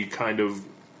should be kind of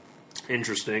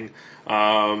interesting.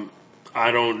 I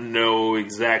don't know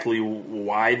exactly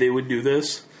why they would do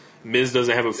this. Miz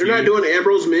doesn't have a feud. They're not doing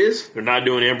Ambrose Miz? They're not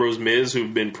doing Ambrose Miz,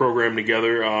 who've been programmed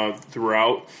together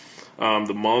throughout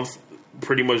the month.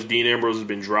 Pretty much Dean Ambrose has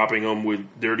been dropping them with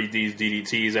Dirty D's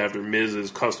DDTs after Miz has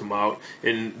cussed him out.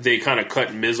 And they kind of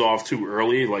cut Miz off too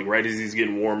early, like right as he's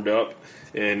getting warmed up.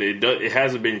 And it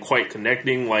hasn't been quite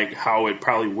connecting like how it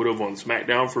probably would have on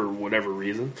SmackDown for whatever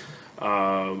reason.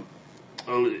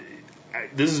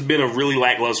 This has been a really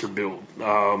lackluster build,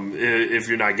 if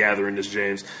you're not gathering this,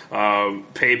 James.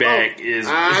 Payback is...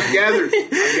 I've gathered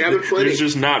plenty. There's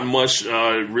just not much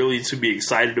really to be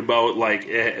excited about, like,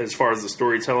 as far as the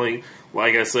storytelling.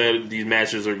 Like I said, these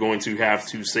matches are going to have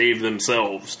to save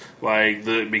themselves,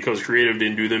 because creative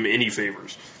didn't do them any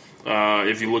favors.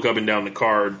 If you look up and down the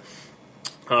card,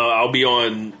 I'll be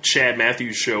on Chad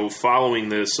Matthews' show following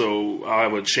this, so I'll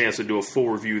have a chance to do a full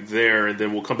review there, and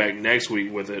then we'll come back next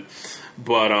week with it.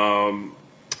 But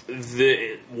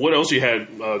what else you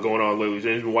had going on lately? Have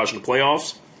you been watching the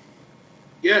playoffs?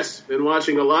 Yes, been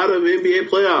watching a lot of NBA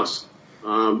playoffs.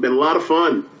 Been a lot of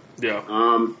fun.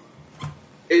 Yeah.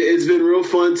 It's been real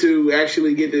fun to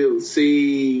actually get to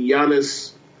see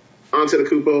Giannis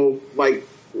Antetokounmpo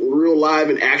real live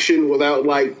in action without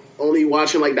only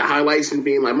watching the highlights and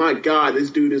being like, my God, this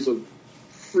dude is a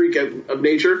freak of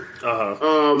nature.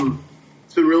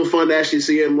 It's been real fun to actually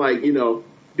see him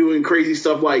doing crazy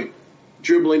stuff like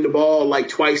dribbling the ball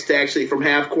twice to actually from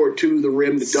half court to the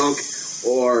rim to dunk,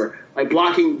 or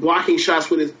blocking shots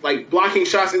with his blocking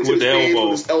shots into his face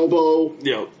with his elbow.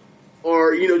 Yeah.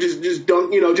 Or just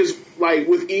dunk, just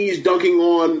with ease dunking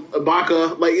on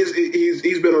Ibaka.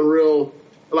 He's been a real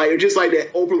just that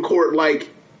open court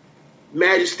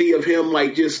majesty of him.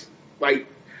 I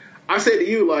said to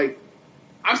you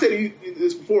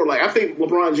this before. I think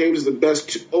LeBron James is the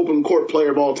best open court player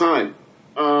of all time.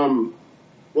 I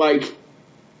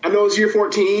know it's year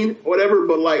 14 or whatever,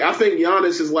 but I think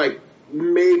Giannis is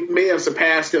may have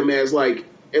surpassed him as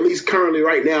at least currently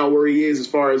right now where he is as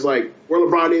far as where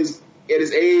LeBron is at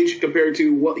his age compared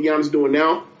to what Giannis is doing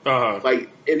now.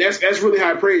 And that's really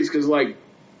high praise because we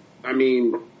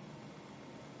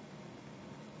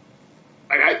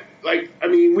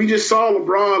just saw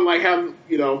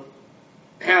LeBron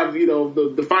have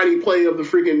the defining play of the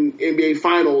freaking NBA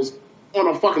Finals on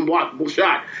a fucking blockable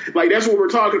shot. That's what we're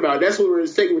talking about. That's what we're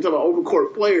talking about open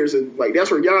court players, and that's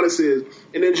where Giannis is.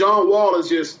 And then John Wall is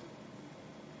just,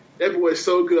 that boy is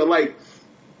so good.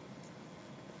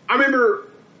 I remember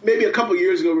maybe a couple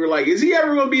years ago we were like, is he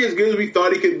ever going to be as good as we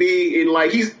thought he could be? And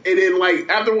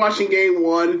after watching Game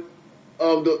 1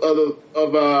 of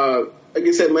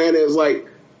against Atlanta, is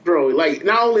bro,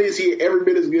 not only is he every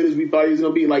bit as good as we thought he was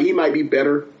going to be, he might be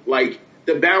better.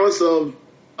 The balance of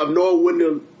knowing when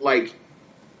to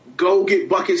go get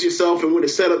buckets yourself and when to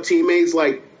set up teammates,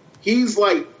 he's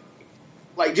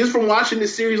just from watching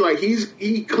this series,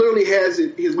 he clearly has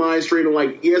his mind straight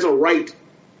on he has a right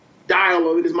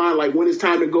dial in his mind, when it's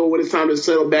time to go, when it's time to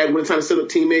settle back, when it's time to set up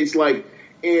teammates,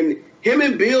 and him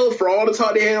and Bill, for all the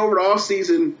talk they had over the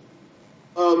offseason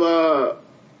of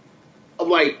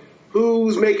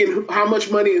who's making how much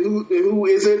money and who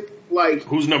isn't. Like,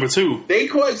 who's number 2? They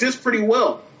coexist pretty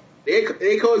well.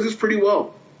 They coexist pretty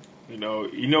well. You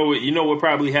know what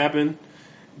probably happened?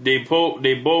 They both.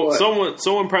 What?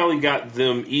 Someone probably got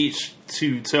them each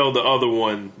to tell the other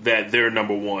one that they're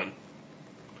number 1,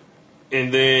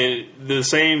 and then the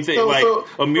same thing,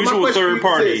 a mutual third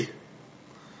party.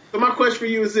 So my question for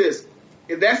you is this: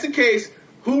 if that's the case,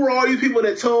 who were all you people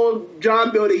that told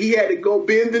John Bill that he had to go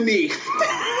bend the knee?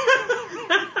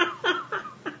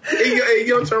 in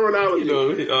your terminology,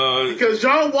 because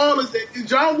John Wall is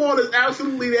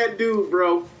absolutely that dude,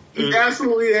 bro. He's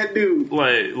absolutely that dude.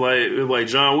 Like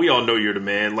John, we all know you're the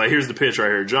man. Like, here's the pitch right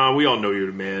here, John. We all know you're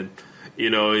the man.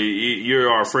 You're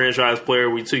our franchise player.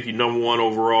 We took you number 1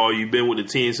 overall. You've been with the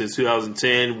team since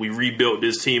 2010. We rebuilt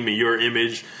this team in your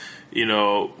image.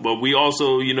 But we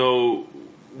also,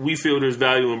 we feel there's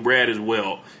value in Brad as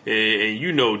well.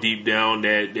 And deep down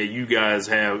that you guys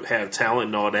have talent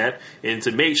and all that. And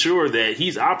to make sure that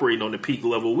he's operating on the peak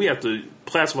level, we have to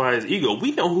classify his ego.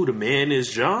 We know who the man is,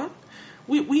 John.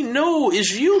 We know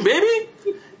it's you, baby.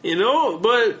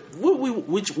 But what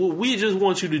we just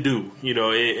want you to do,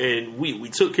 and we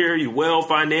took care of you well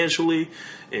financially,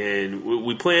 and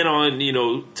we plan on,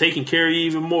 taking care of you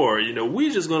even more.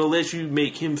 We're just going to let you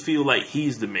make him feel like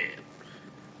he's the man.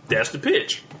 That's the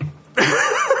pitch.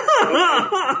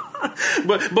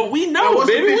 but we know,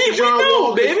 baby. We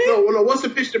know, baby. No, what's the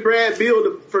pitch to Brad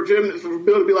Bill for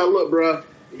Bill to be like, look, bro,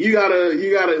 you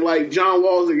gotta like John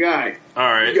Wall's the guy. All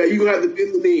right, you have to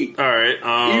bend the knee. All right,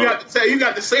 you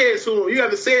got to say it to him. You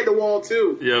got to say it to Wall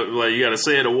too. Yeah, like you got to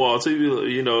say it to Wall too.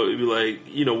 It'd be like,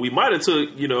 we might have took,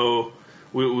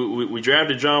 we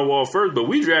drafted John Wall first, but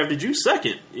we drafted you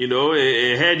second. And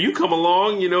had you come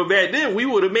along, back then we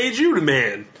would have made you the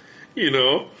man. We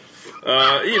know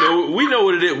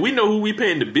what it is. We know who we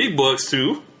paying the big bucks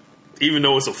to, even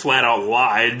though it's a flat out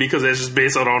lie because that's just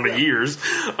based on the years.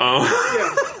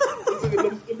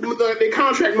 The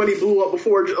contract money blew up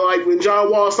before, like when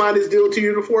John Wall signed his deal 2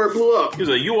 years before it blew up. He's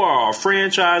like, you are our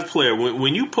franchise player.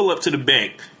 When you pull up to the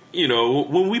bank,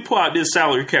 when we pull out this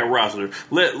salary cap roster,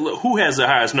 who has the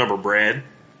highest number, Brad?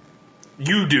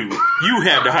 You do. You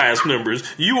have the highest numbers.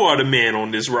 You are the man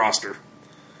on this roster.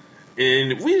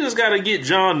 And we just got to get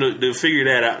John to figure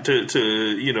that out,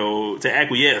 to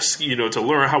acquiesce, to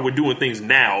learn how we're doing things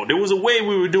now. There was a way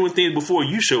we were doing things before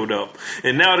you showed up,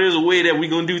 and now there's a way that we're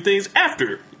going to do things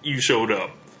after you showed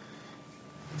up.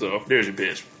 So, there's your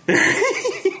pitch.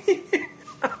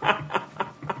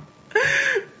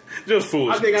 Just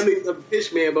foolish. I think I need a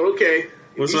pitch, man, but okay.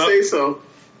 What's if you up? say so.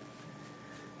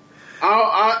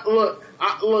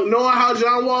 Look, knowing how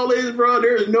John Wall is, bro,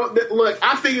 there's no look.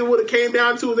 I think it would have came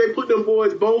down to they put them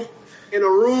boys both in a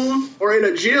room or in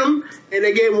a gym, and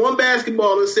they gave him one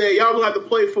basketball and said, "Y'all gonna have to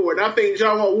play for it." And I think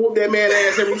John Wall whooped that man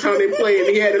ass every time they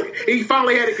played. And he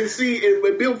finally had to concede, and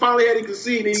when Bill finally had to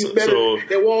concede, he's better.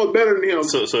 That Wall was better than him.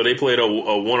 So they played a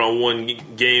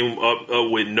 1-on-1 game up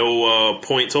with no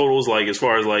point totals, like as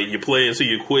far as like you play until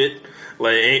you quit,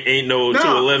 like ain't no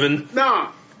 2-11.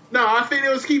 No, I think they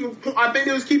was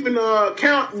keeping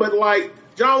count, but like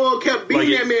John Wall kept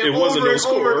beating that man over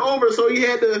and over, so he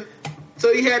had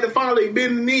to finally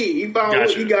bend the knee. He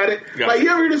finally he got it. Like, you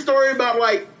ever heard the story about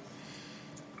like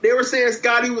they were saying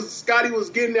Scotty was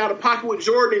getting out of pocket with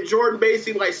Jordan, and Jordan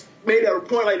basically like made it a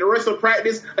point like the rest of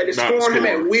practice, like they're scoring him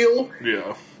at will.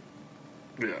 Yeah.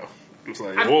 It's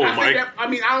like, whoa, Mike.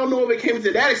 I don't know if it came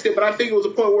to that extent, but I think it was a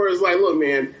point where it's like, look,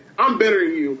 man, I'm better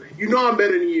than you. You know I'm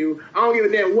better than you. I don't give a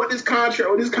damn what this contract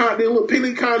or this little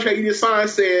piddly contract you just signed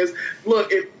says.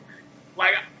 Look,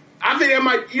 I think that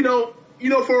might,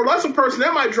 for a lesser person,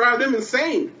 that might drive them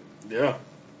insane. Yeah.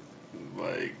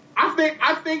 Like,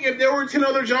 I think if there were 10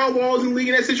 other John Walls in the league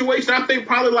in that situation, I think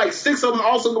probably like 6 of them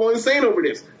also go insane over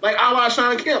this, like a la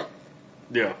Sean Kemp.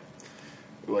 Yeah.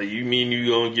 Like, you mean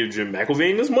you gonna give Jim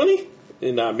McElvain this money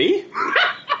and not me?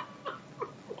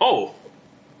 Oh.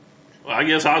 I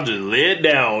guess I'll just lay it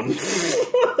down.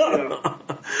 Yeah.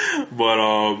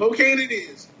 But cocaine it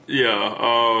is.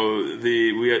 Yeah,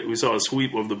 we saw a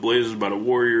sweep of the Blazers by the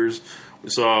Warriors.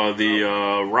 We saw the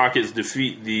Rockets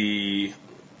defeat the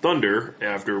Thunder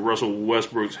after Russell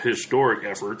Westbrook's historic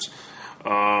efforts.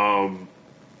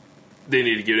 They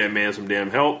need to give that man some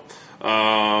damn help.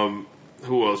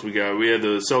 Who else we got? We had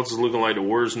the Celtics looking like the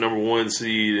worst number 1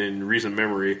 seed in recent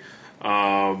memory.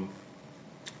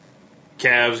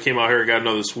 Cavs came out here and got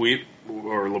another sweep,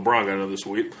 or LeBron got another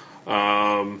sweep.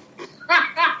 I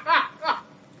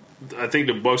think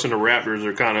the Bucks and the Raptors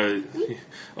are kind of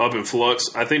up in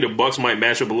flux. I think the Bucks might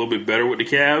match up a little bit better with the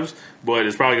Cavs, but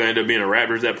it's probably going to end up being the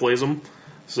Raptors that plays them.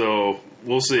 So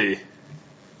we'll see.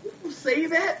 Say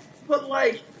that? but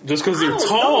like just because they're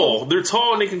tall, they're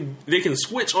tall and they can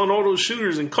switch on all those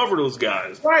shooters and cover those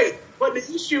guys. Right, but the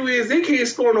issue is they can't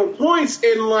score no points,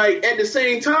 and like at the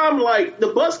same time, like the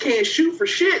Bucks can't shoot for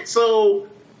shit. So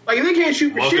like if they can't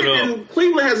shoot for shit, then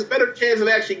Cleveland has a better chance of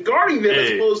actually guarding them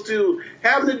as opposed to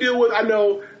having to deal with. I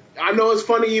know it's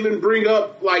funny to even bring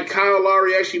up like Kyle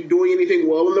Lowry actually doing anything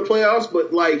well in the playoffs,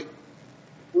 but like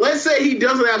let's say he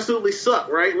doesn't absolutely suck,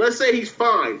 right? Let's say he's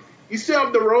fine. You still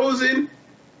have DeRozan.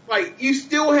 Like, you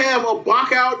still have a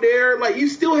Bach out there. Like, you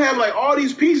still have, like, all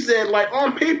these pieces that, like,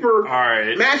 on paper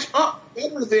match up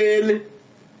better than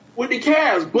with the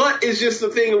Cavs. But it's just the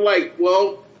thing of, like,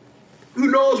 well,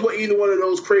 who knows what either one of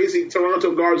those crazy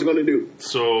Toronto guards are going to do.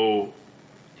 So,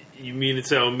 you mean to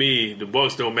tell me the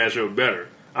Bucks don't match up better?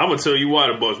 I'm going to tell you why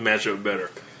the Bucks match up better.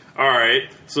 All right.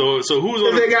 So who's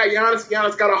on they got Giannis.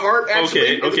 Giannis got a heart,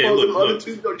 actually. Okay, look. Other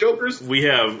two jokers. We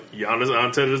have Giannis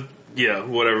Antetokounmpo. Yeah,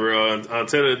 whatever.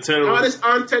 Giannis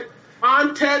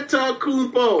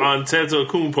Antetokounmpo.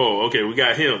 Antetokounmpo. Okay, we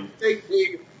got him. Thank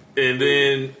you. And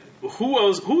then who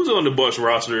else? Who's on the Bucks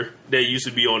roster that used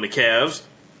to be on the Cavs?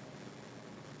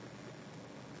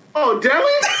 Oh, Deli?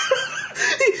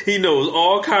 He knows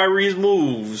all Kyrie's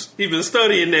moves. He's been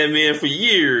studying that man for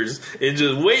years and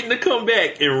just waiting to come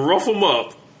back and rough him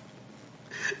up.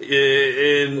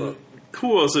 And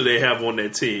who else do they have on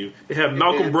that team? They have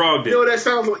Malcolm Brogdon. You know what that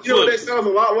sounds a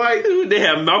lot like? They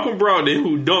have Malcolm Brogdon,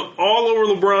 who dunked all over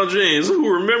LeBron James,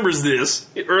 who remembers this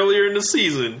earlier in the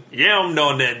season. Yammed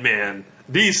on that man.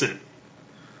 Decent.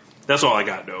 That's all I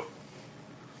got, though.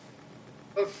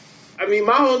 I mean,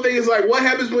 my whole thing is like, what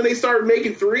happens when they start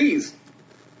making threes?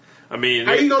 I mean,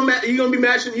 how you gonna be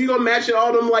matching? You gonna match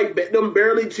all them like them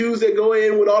barely twos that go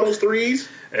in with all those threes?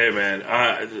 Hey man,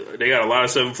 they got a lot of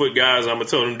 7-foot guys. I'm gonna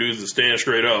tell them dudes to stand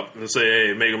straight up and say,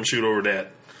 "Hey, make them shoot over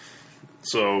that."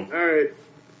 So, all right.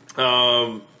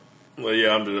 Well,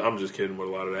 yeah, I'm just kidding with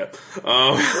a lot of that.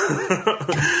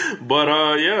 But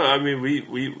yeah, I mean,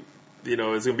 we you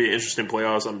know, it's gonna be an interesting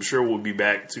playoffs. I'm sure we'll be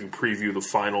back to preview the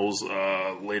finals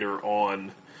later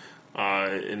on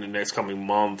in the next coming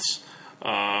months.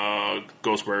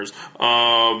 Go Spurs.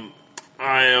 I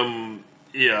am.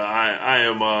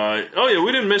 Oh yeah,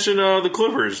 we didn't mention the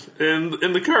Clippers and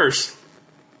the curse.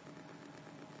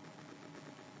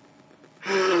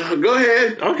 Go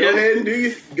ahead. Okay. Go ahead and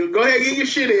go ahead and get your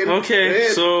shit in. Okay.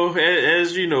 So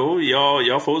as you know,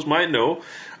 y'all folks might know,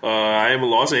 I am a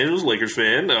Los Angeles Lakers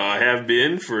fan. I have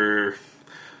been for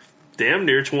damn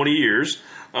near 20 years.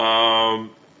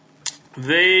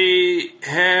 They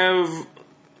have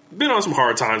been on some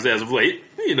hard times as of late.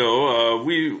 You know,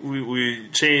 we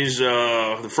changed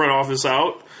the front office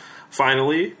out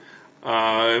finally.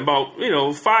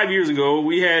 About 5 years ago,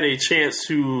 we had a chance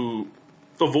to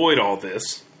avoid all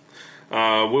this.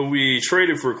 When we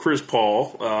traded for Chris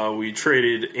Paul, we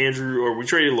traded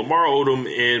Lamar Odom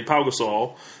and Pau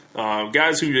Gasol,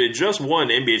 guys who had just won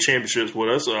NBA championships with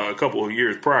us a couple of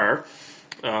years prior.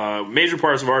 Major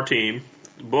parts of our team,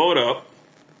 blow it up,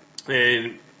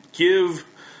 and give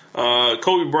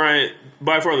Kobe Bryant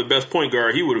by far the best point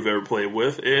guard he would have ever played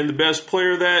with, and the best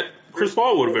player that Chris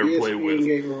Paul would have ever played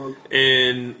with.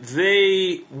 And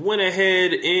they went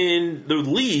ahead in the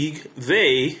league,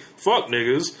 fuck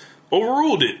niggas,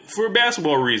 overruled it for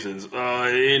basketball reasons.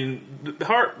 And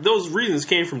those reasons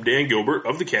came from Dan Gilbert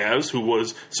of the Cavs, who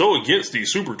was so against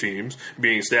these super teams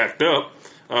being stacked up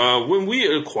when we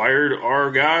acquired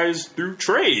our guys through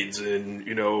trades, and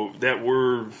that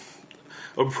were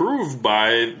approved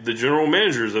by the general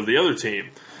managers of the other team.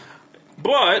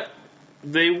 But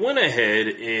they went ahead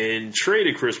and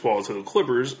traded Chris Paul to the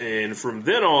Clippers, and from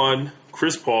then on,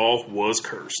 Chris Paul was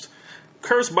cursed.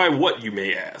 Cursed by what, you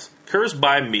may ask? Cursed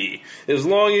by me. As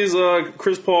long as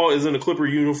Chris Paul is in a Clipper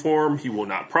uniform, he will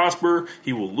not prosper.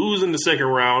 He will lose in the second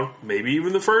round, maybe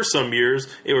even the first some years,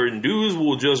 or dudes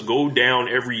will just go down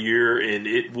every year, and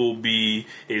it will be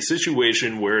a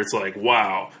situation where it's like,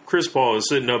 wow, Chris Paul is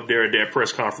sitting up there at that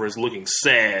press conference looking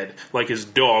sad, like his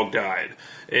dog died.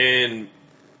 And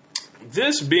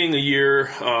this being a year,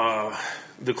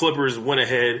 the Clippers went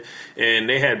ahead and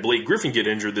they had Blake Griffin get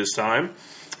injured this time.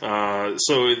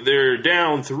 So they're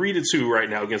down 3-2 right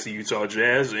now against the Utah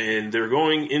Jazz, and they're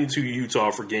going into Utah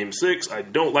for Game 6. I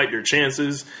don't like their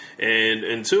chances, and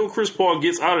until Chris Paul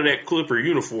gets out of that Clipper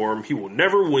uniform, he will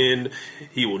never win,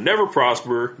 he will never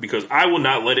prosper, because I will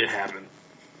not let it happen.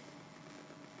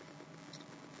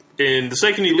 And the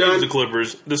second he leaves the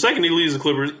Clippers,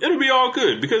 it'll be all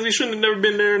good, because he shouldn't have never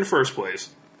been there in the first place.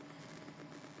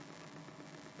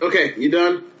 Okay, you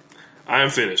done? I am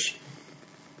finished.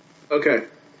 Okay.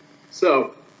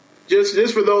 So,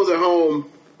 just for those at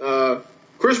home,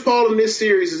 Chris Paul in this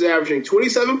series is averaging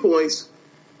 27 points,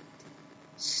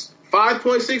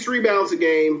 5.6 rebounds a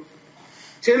game,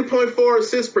 10.4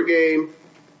 assists per game,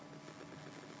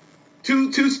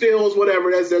 two steals,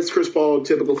 whatever. That's Chris Paul,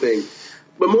 typical thing.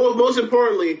 But most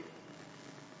importantly,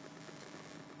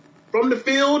 from the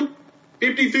field,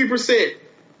 53%.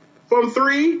 From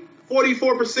three,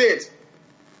 44%.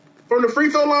 From the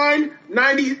free throw line,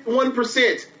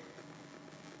 91%.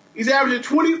 He's averaging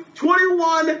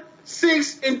 21,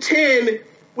 6, and 10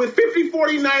 with 50,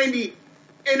 40, 90,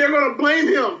 and they're going to blame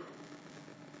him.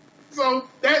 So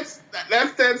that's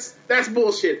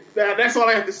bullshit. That's all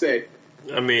I have to say.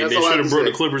 I mean, they should have brought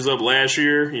the Clippers up last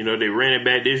year. You know, they ran it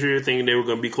back this year thinking they were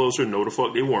going to be closer. No, the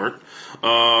fuck they weren't.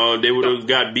 They would have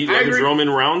got beat like a drum in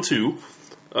round 2.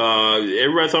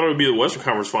 Everybody thought it would be the Western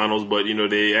Conference Finals, but, you know,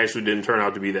 they actually didn't turn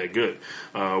out to be that good,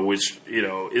 which, you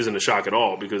know, isn't a shock at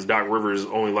all because Doc Rivers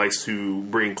only likes to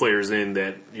bring players in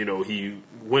that, you know, he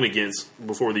went against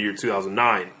before the year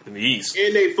 2009 in the East.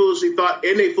 And they foolishly thought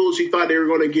they were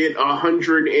going to get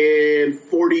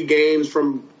 140 games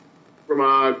from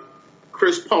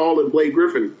Chris Paul and Blake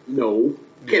Griffin. No,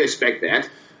 can't expect that.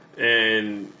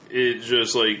 And it's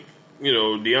just like, you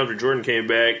know, DeAndre Jordan came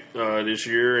back this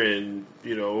year, and,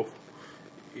 you know,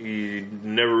 he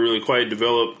never really quite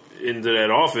developed into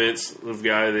that offense of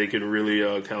guy they could really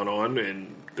count on.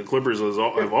 And the Clippers have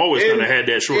always kind of had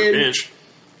that short bench.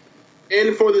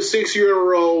 And for the 6th year in a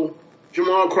row,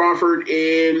 Jamal Crawford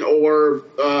or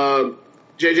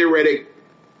J.J. Redick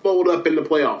fold up in the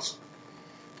playoffs.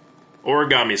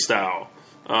 Origami style.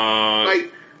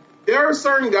 Like, there are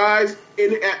certain guys,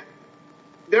 and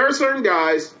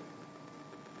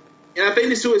I think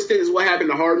this to an extent is what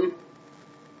happened to Harden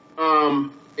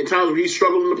in times where he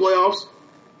struggled in the playoffs,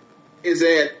 is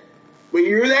that when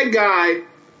you're that guy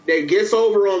that gets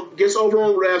over on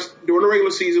refs during the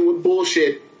regular season with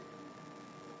bullshit,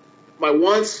 like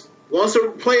once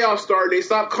the playoffs start, they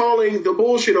stop calling the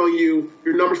bullshit on you,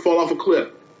 your numbers fall off a cliff.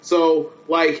 So,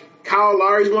 like, Kyle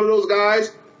Lowry's one of those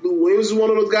guys. Lou Williams is one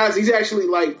of those guys. He's actually,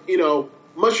 like, you know,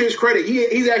 much to his credit,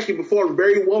 he's actually performed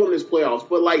very well in his playoffs.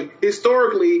 But, like,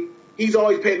 historically, he's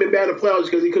always been bad in the playoffs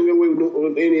because he couldn't get away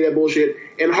with any of that bullshit.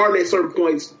 And Harden at certain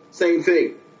points, same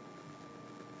thing.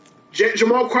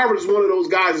 Jamal Crawford is one of those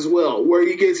guys as well, where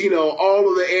he gets, you know, all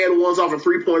of the and ones off of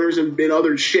 3-pointers and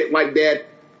other shit like that.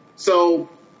 So,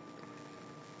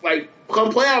 like,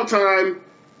 come playoff time,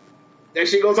 that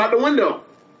shit goes out the window.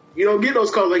 You don't get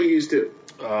those calls like you used to.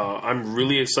 I'm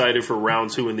really excited for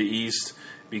round 2 in the East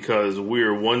because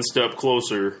we're one step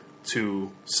closer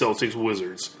to Celtics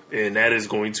Wizards, and that is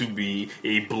going to be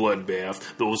a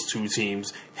bloodbath. Those two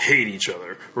teams hate each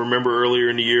other. Remember earlier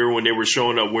in the year when they were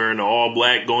showing up wearing the all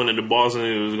black going into Boston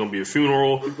and it was going to be a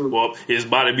funeral? Mm-hmm. Well, it's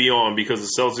about to be on because the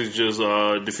Celtics just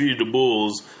defeated the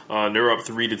Bulls. They're up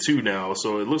 3-2 now,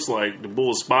 so it looks like the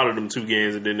Bulls spotted them 2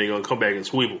 games and then they're going to come back and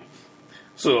sweep them.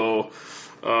 So,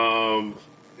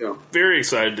 very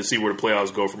excited to see where the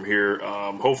playoffs go from here.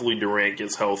 Hopefully Durant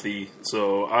gets healthy.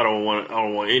 So I don't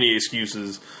want any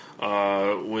excuses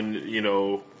when, you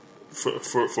know,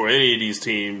 for any of these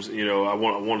teams. You know, I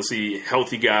want to see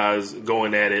healthy guys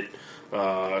going at it.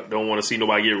 Don't want to see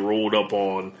nobody get rolled up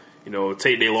on. You know,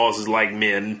 take their losses like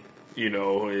men. You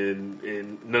know,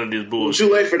 and none of this bullshit.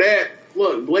 Too late for that.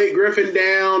 Look, Blake Griffin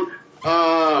down.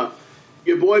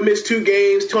 Your boy missed 2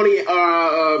 games. Tony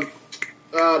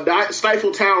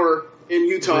Stifle Tower in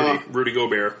Utah. Rudy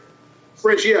Gobert.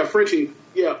 Frenchie.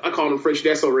 Yeah, I call him Frenchie.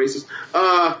 That's so racist.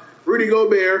 Rudy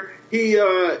Gobert. He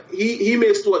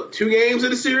missed 2 games of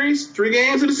the series? 3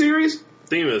 games of the series? I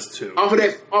think he missed 2. Off of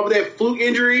that fluke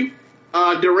injury.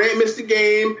 Durant missed a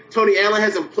game. Tony Allen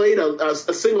hasn't played a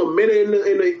single minute in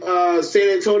the San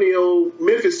Antonio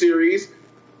Memphis series.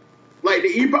 Like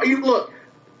you look.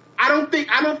 I don't think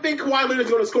Kawhi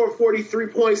Leonard's going to score 43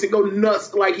 points and go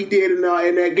nuts like he did in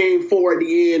that game 4 at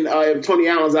the end if Tony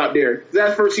Allen's out there.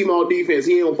 That's first team all defense.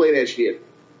 He ain't going to play that shit.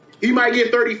 He might get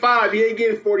 35. He ain't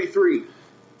getting 43.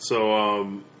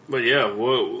 So, but yeah,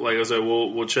 like I said,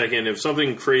 we'll check in. If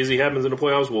something crazy happens in the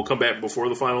playoffs, we'll come back before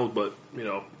the finals. But, you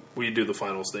know, we do the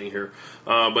finals thing here.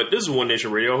 But this is One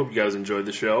Nation Radio. I hope you guys enjoyed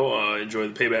the show.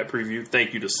 Enjoyed the Payback preview.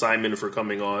 Thank you to Simon for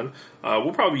coming on.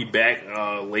 We'll probably be back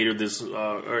later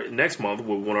or next month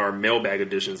with one of our mailbag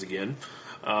editions again.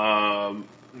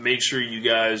 Make sure you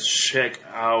guys check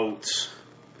out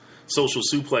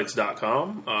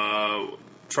socialsuplex.com.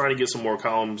 Trying to get some more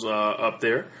columns up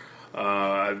there.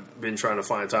 I've been trying to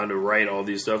find time to write all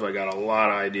these stuff. I got a lot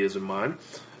of ideas in mind.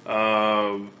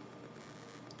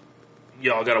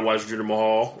 Y'all got to watch Jinder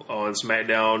Mahal on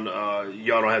SmackDown.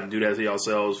 Y'all don't have to do that to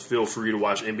yourselves. Feel free to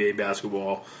watch NBA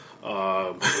basketball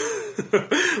Let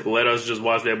us just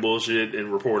watch that bullshit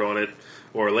and report on it,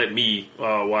 or let me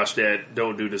watch that.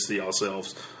 Don't do this to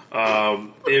yourselves.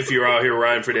 If you're out here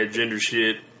riding for that Jinder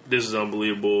shit, this is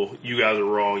unbelievable. You guys are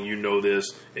wrong. You know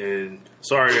this. And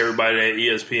sorry to everybody at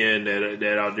ESPN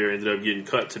that out there ended up getting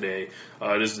cut today.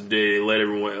 This is the day they let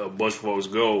a bunch of folks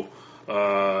go.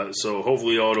 So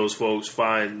hopefully all those folks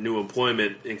find new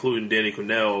employment, including Danny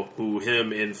Cornell, who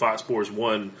him and Fox Sports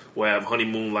 1 will have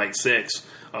honeymoon-like sex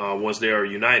once they are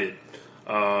united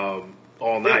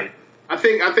all night. I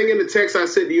think in the text I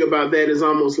sent to you about that is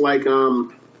almost like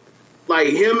him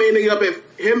ending up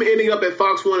at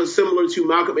Fox 1 is similar to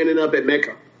Malcolm ending up at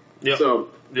Mecca. Yep.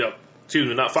 Yep. Excuse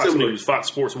me, not Fox Similar. News, Fox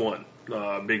Sports 1.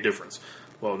 Big difference.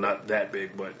 Well, not that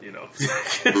big, but, you know.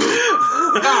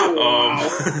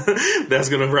 That's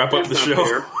going to wrap up the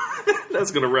show.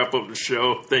 That's going to wrap up the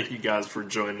show. Thank you guys for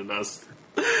joining us.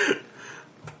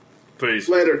 Peace.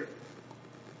 Later.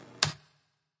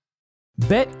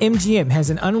 BetMGM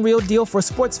has an unreal deal for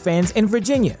sports fans in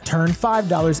Virginia. Turn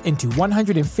 $5 into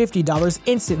 $150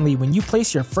 instantly when you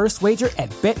place your first wager at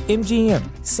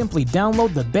BetMGM. Simply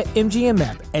download the BetMGM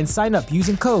app and sign up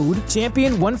using code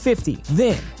Champion150.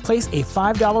 Then, place a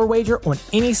 $5 wager on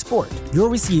any sport. You'll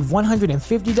receive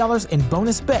 $150 in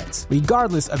bonus bets,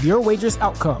 regardless of your wager's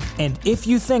outcome. And if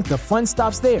you think the fun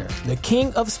stops there, the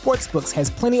king of sportsbooks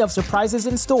has plenty of surprises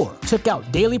in store. Check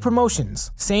out daily promotions,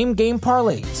 same-game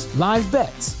parlays, live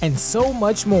bets, and so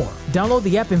much more. Download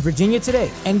the app in Virginia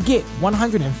today and get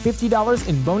 $150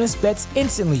 in bonus bets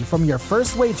instantly from your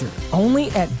first wager. Only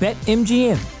at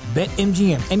BetMGM.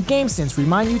 BetMGM and GameSense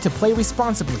remind you to play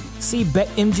responsibly. See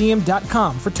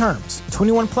BetMGM.com for terms.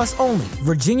 21 plus only.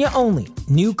 Virginia only.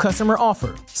 New customer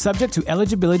offer. Subject to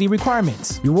eligibility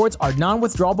requirements. Rewards are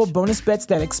non-withdrawable bonus bets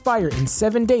that expire in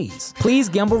 7 days. Please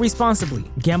gamble responsibly.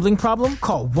 Gambling problem?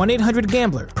 Call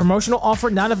 1-800-GAMBLER. Promotional offer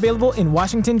not available in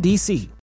Washington, D.C.